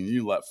leaders? Can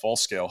you let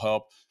Fullscale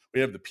help? We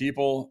have the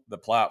people, the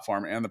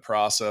platform, and the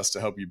process to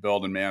help you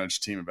build and manage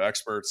a team of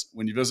experts.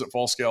 When you visit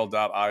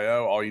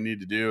fullscale.io, all you need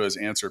to do is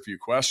answer a few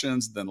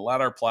questions, then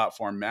let our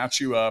platform match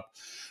you up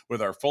with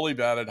our fully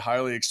vetted,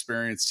 highly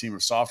experienced team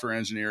of software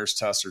engineers,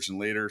 testers, and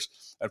leaders.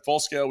 At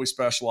Fullscale, we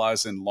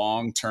specialize in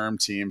long-term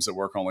teams that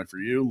work only for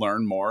you.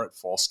 Learn more at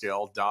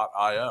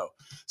fullscale.io.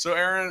 So,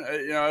 Aaron,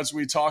 as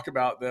we talk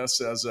about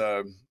this as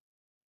a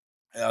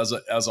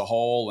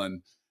whole,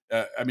 and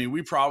I mean,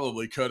 we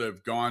probably could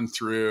have gone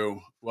through.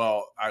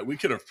 We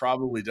could have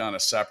probably done a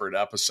separate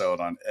episode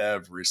on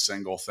every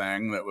single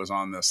thing that was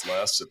on this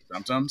list of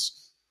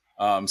symptoms.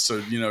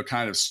 So,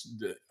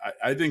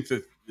 I think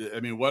that,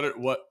 I mean,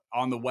 what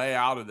on the way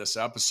out of this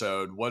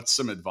episode, what's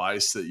some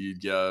advice that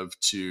you'd give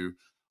to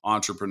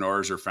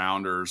entrepreneurs or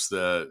founders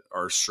that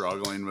are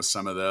struggling with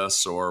some of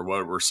this, or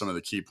what were some of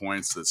the key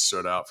points that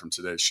stood out from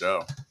today's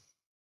show?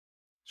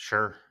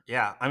 Sure.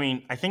 Yeah. I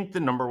mean, I think the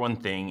number one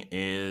thing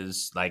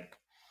is, like,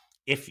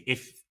 if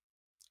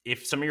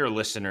some of your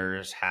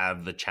listeners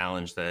have the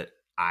challenge that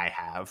I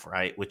have,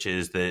 right, which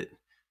is that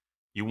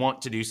you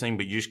want to do something,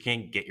 but you just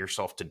can't get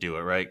yourself to do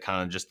it, right?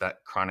 Kind of just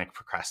that chronic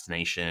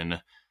procrastination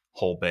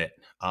whole bit.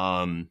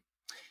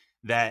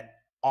 That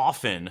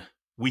often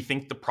we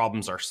think the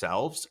problem's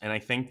ourselves. And I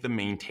think the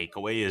main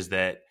takeaway is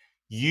that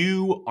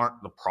you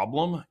aren't the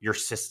problem. Your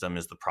system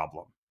is the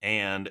problem.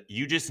 And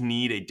you just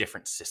need a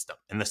different system.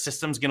 And the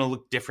system's going to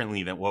look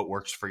differently than what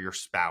works for your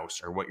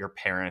spouse or what your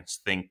parents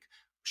think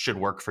should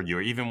work for you,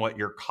 or even what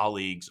your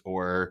colleagues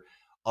or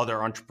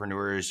other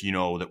entrepreneurs,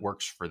 that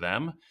works for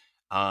them.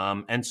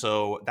 And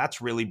so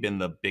that's really been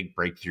the big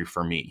breakthrough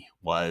for me,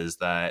 was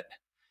that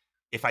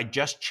if I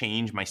just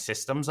change my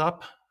systems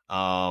up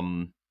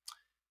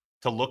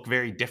to look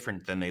very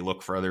different than they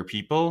look for other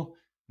people,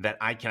 that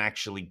I can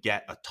actually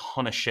get a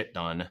ton of shit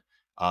done,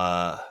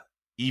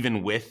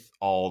 even with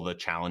all the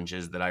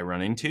challenges that I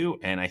run into.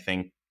 And I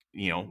think,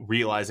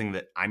 realizing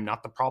that I'm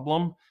not the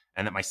problem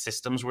and that my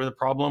systems were the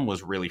problem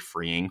was really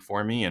freeing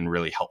for me and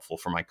really helpful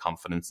for my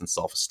confidence and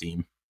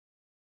self-esteem.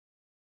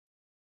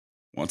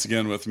 Once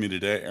again, with me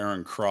today,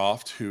 Aaron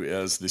Croft, who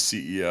is the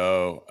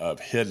CEO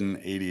of Hidden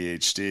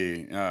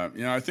ADHD.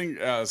 I think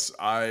as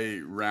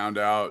I round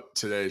out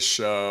today's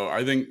show,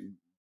 I think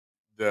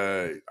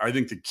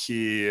the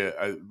key,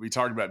 we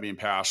talked about being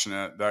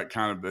passionate. That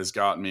kind of has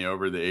gotten me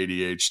over the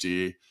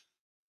ADHD.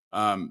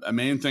 A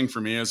main thing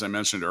for me, as I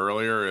mentioned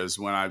earlier, is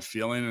when I'm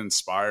feeling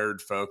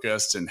inspired,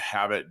 focused, and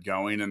have it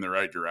going in the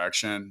right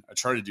direction, I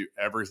try to do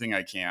everything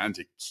I can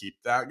to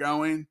keep that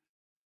going,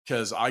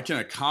 because I can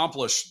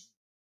accomplish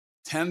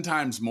 10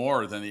 times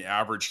more than the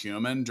average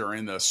human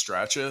during those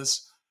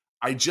stretches.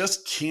 I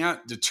just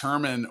can't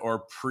determine or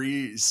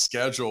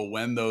pre-schedule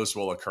when those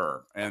will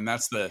occur. And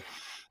that's the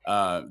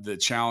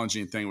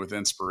challenging thing with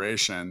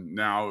inspiration.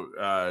 Now,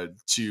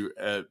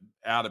 to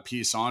add a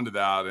piece onto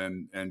that,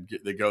 and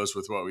that goes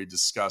with what we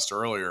discussed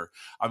earlier,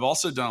 I've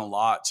also done a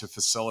lot to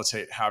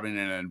facilitate having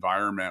an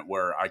environment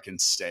where I can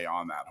stay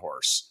on that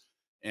horse.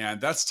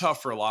 And that's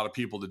tough for a lot of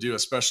people to do,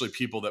 especially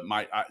people that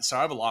so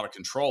I have a lot of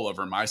control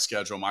over my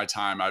schedule, my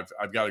time.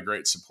 I've got a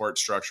great support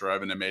structure. I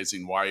have an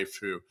amazing wife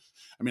who,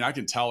 I mean, I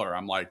can tell her,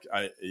 I'm like,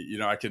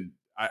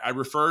 I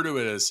refer to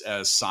it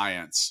as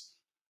science.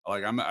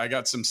 Like I'm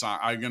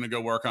going to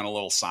go work on a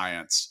little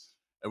science,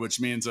 which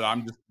means that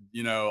I'm just,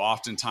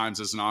 oftentimes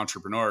as an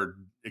entrepreneur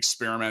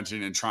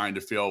experimenting and trying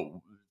to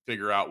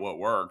figure out what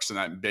works. And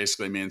that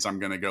basically means I'm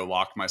going to go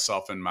lock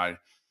myself in my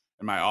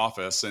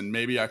office, and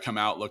maybe I come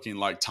out looking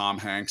like Tom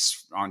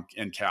Hanks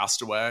in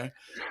Castaway,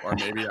 or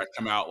maybe I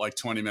come out like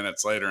 20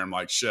 minutes later and I'm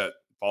like, shit,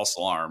 false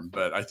alarm.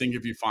 But I think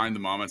if you find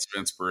the moments of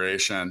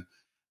inspiration,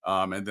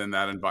 and then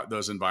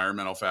those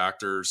environmental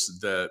factors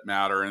that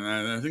matter. And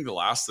then I think the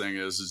last thing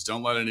is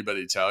don't let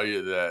anybody tell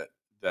you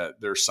that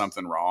there's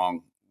something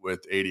wrong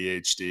with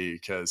ADHD,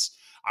 because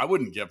I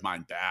wouldn't give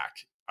mine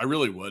back. I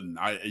really wouldn't.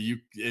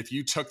 If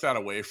you took that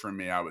away from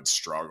me, I would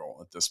struggle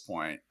at this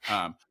point.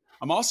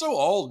 I'm also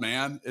old,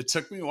 man. It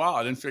took me a while.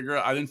 I didn't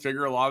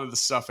figure a lot of the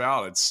stuff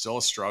out. It's still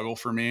a struggle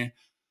for me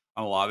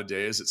on a lot of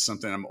days. It's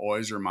something I'm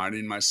always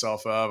reminding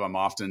myself of. I'm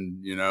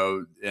often,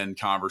 in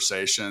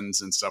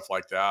conversations and stuff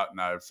like that. And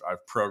I've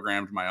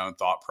programmed my own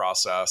thought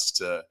process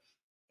to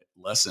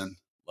listen,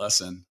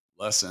 and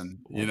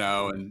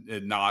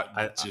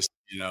not just,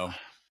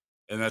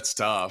 and that's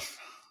tough.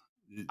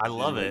 I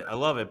love it. I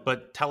love it.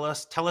 But tell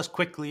us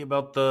quickly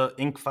about the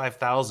Inc.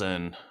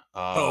 5000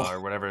 or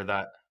whatever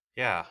that.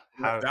 Yeah.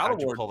 That How'd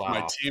you award pull to that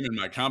my off? team and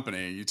my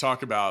company. You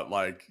talk about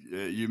like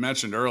you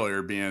mentioned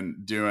earlier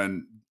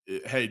doing,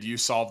 hey, do you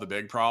solve the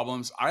big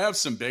problems? I have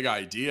some big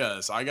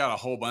ideas. I got a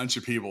whole bunch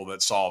of people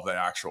that solve the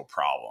actual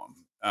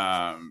problem.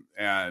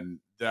 And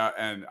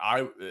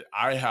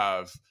I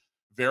have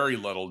very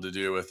little to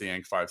do with the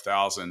Inc.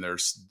 5000.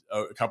 There's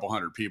a couple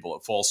hundred people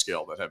at Full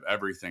Scale that have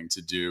everything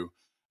to do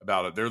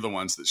about it. They're the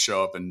ones that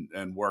show up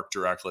and work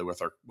directly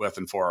with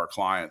and for our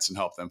clients and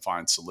help them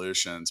find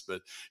solutions.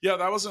 But yeah,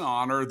 that was an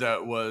honor.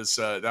 That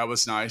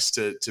was nice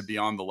to be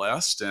on the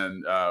list.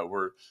 And I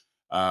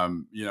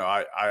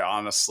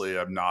honestly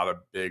am not a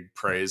big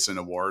praise and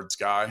awards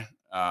guy.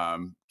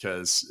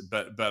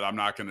 But I'm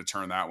not going to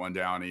turn that one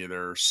down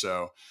either.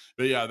 So,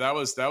 but yeah, that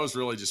was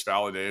really just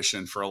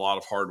validation for a lot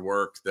of hard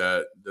work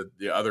that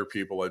the other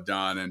people had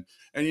done.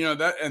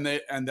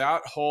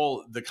 That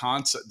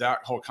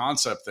whole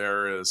concept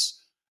there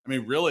is, I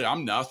mean, really,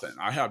 I'm nothing.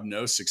 I have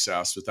no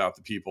success without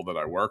the people that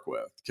I work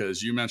with.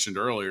 Because you mentioned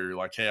earlier, you're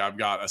like, hey, I've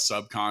got a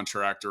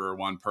subcontractor or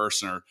one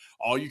person, or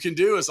all you can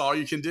do is all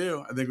you can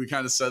do. I think we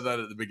kind of said that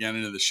at the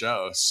beginning of the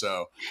show.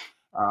 So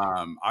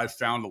I've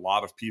found a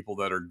lot of people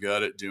that are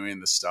good at doing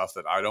the stuff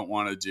that I don't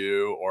want to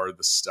do, or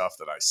the stuff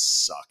that I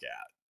suck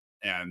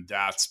at. And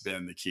that's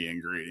been the key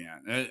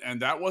ingredient.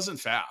 And that wasn't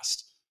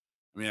fast.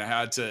 I mean, I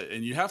had to,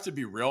 and you have to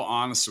be real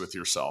honest with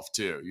yourself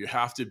too. You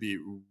have to be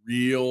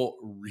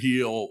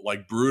real,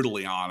 like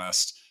brutally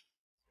honest.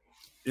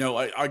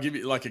 Like I'll give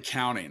you like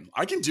accounting.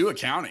 I can do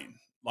accounting.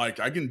 Like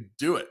I can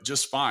do it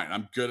just fine.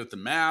 I'm good at the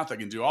math. I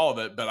can do all of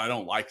it, but I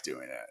don't like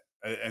doing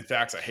it. In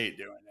fact, I hate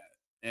doing it.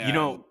 And,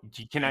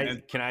 can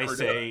I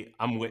say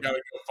I'm with? You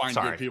gotta go find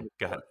good people.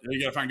 Go ahead.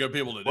 You gotta find good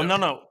people to do. Well,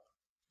 no.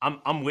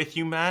 I'm with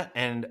you, Matt.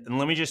 And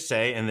let me just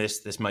say, and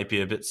this might be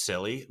a bit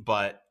silly,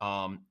 but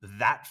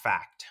that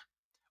fact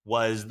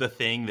was the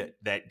thing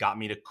that got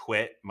me to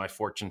quit my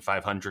Fortune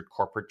 500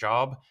 corporate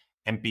job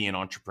and be an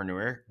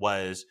entrepreneur.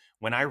 Was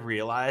when I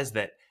realized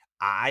that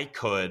I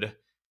could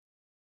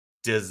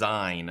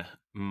design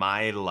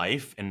my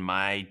life and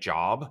my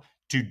job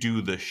to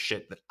do the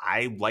shit that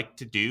I like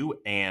to do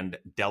and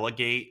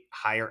delegate,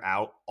 hire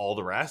out, all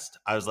the rest.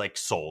 I was like,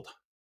 sold.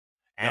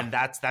 And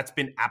that's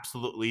been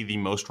absolutely the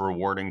most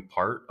rewarding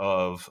part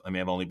of, I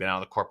mean, I've only been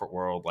out of the corporate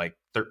world like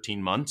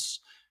 13 months.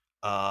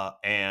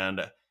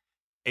 And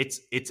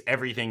it's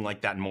everything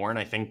like that and more. And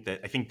I think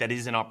that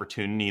is an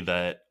opportunity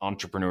that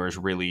entrepreneurs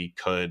really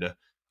could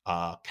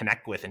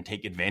connect with and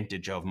take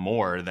advantage of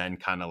more than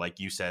kind of like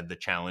you said, the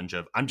challenge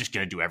of I'm just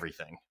going to do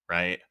everything.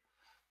 Right.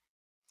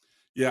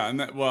 Yeah. And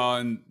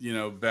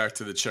back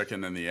to the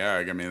chicken and the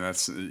egg. I mean,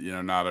 that's,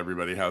 not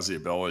everybody has the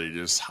ability to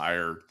just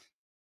hire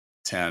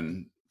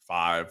 10,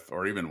 5,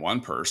 or even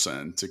one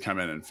person to come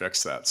in and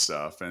fix that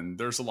stuff. And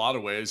there's a lot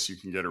of ways you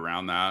can get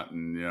around that.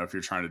 And, if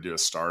you're trying to do a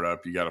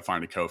startup, you got to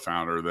find a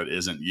co-founder that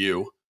isn't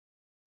you.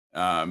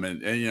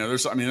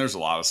 There's a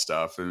lot of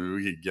stuff, and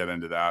we could get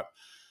into that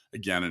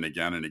again and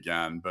again and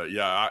again. But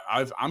yeah,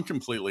 I'm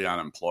completely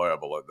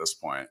unemployable at this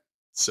point.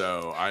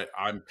 So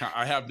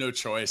I have no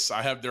choice.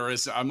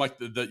 I'm like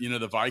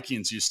the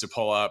Vikings used to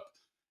pull up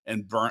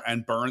and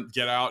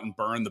get out and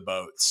burn the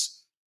boats.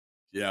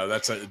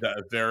 That's a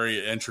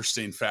very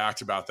interesting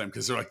fact about them,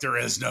 because they're like, there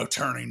is no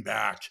turning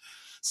back.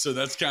 So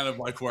that's kind of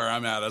like where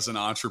I'm at as an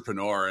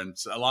entrepreneur. And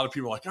a lot of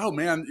people are like, oh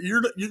man,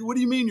 what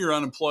do you mean you're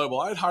unemployable?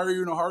 I'd hire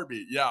you in a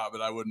heartbeat. Yeah,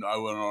 but I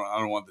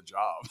don't want the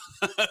job.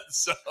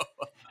 So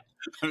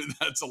I mean,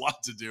 that's a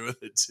lot to do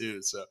with it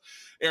too. So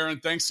Aaron,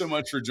 thanks so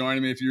much for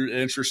joining me. If you're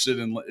interested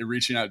in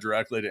reaching out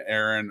directly to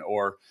Aaron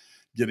or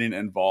getting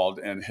involved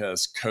in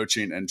his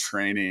coaching and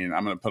training,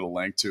 I'm going to put a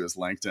link to his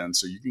LinkedIn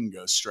so you can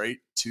go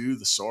straight to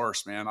the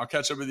source, man. I'll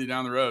catch up with you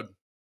down the road.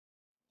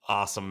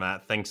 Awesome,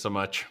 Matt. Thanks so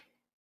much.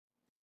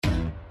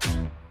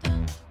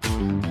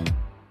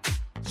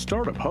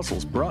 Startup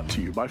Hustles brought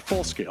to you by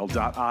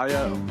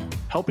Fullscale.io,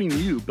 helping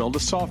you build a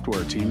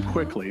software team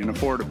quickly and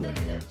affordably.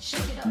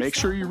 Make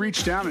sure you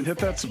reach down and hit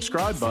that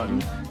subscribe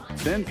button,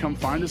 then come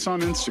find us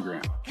on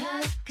Instagram.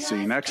 See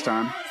you next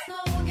time.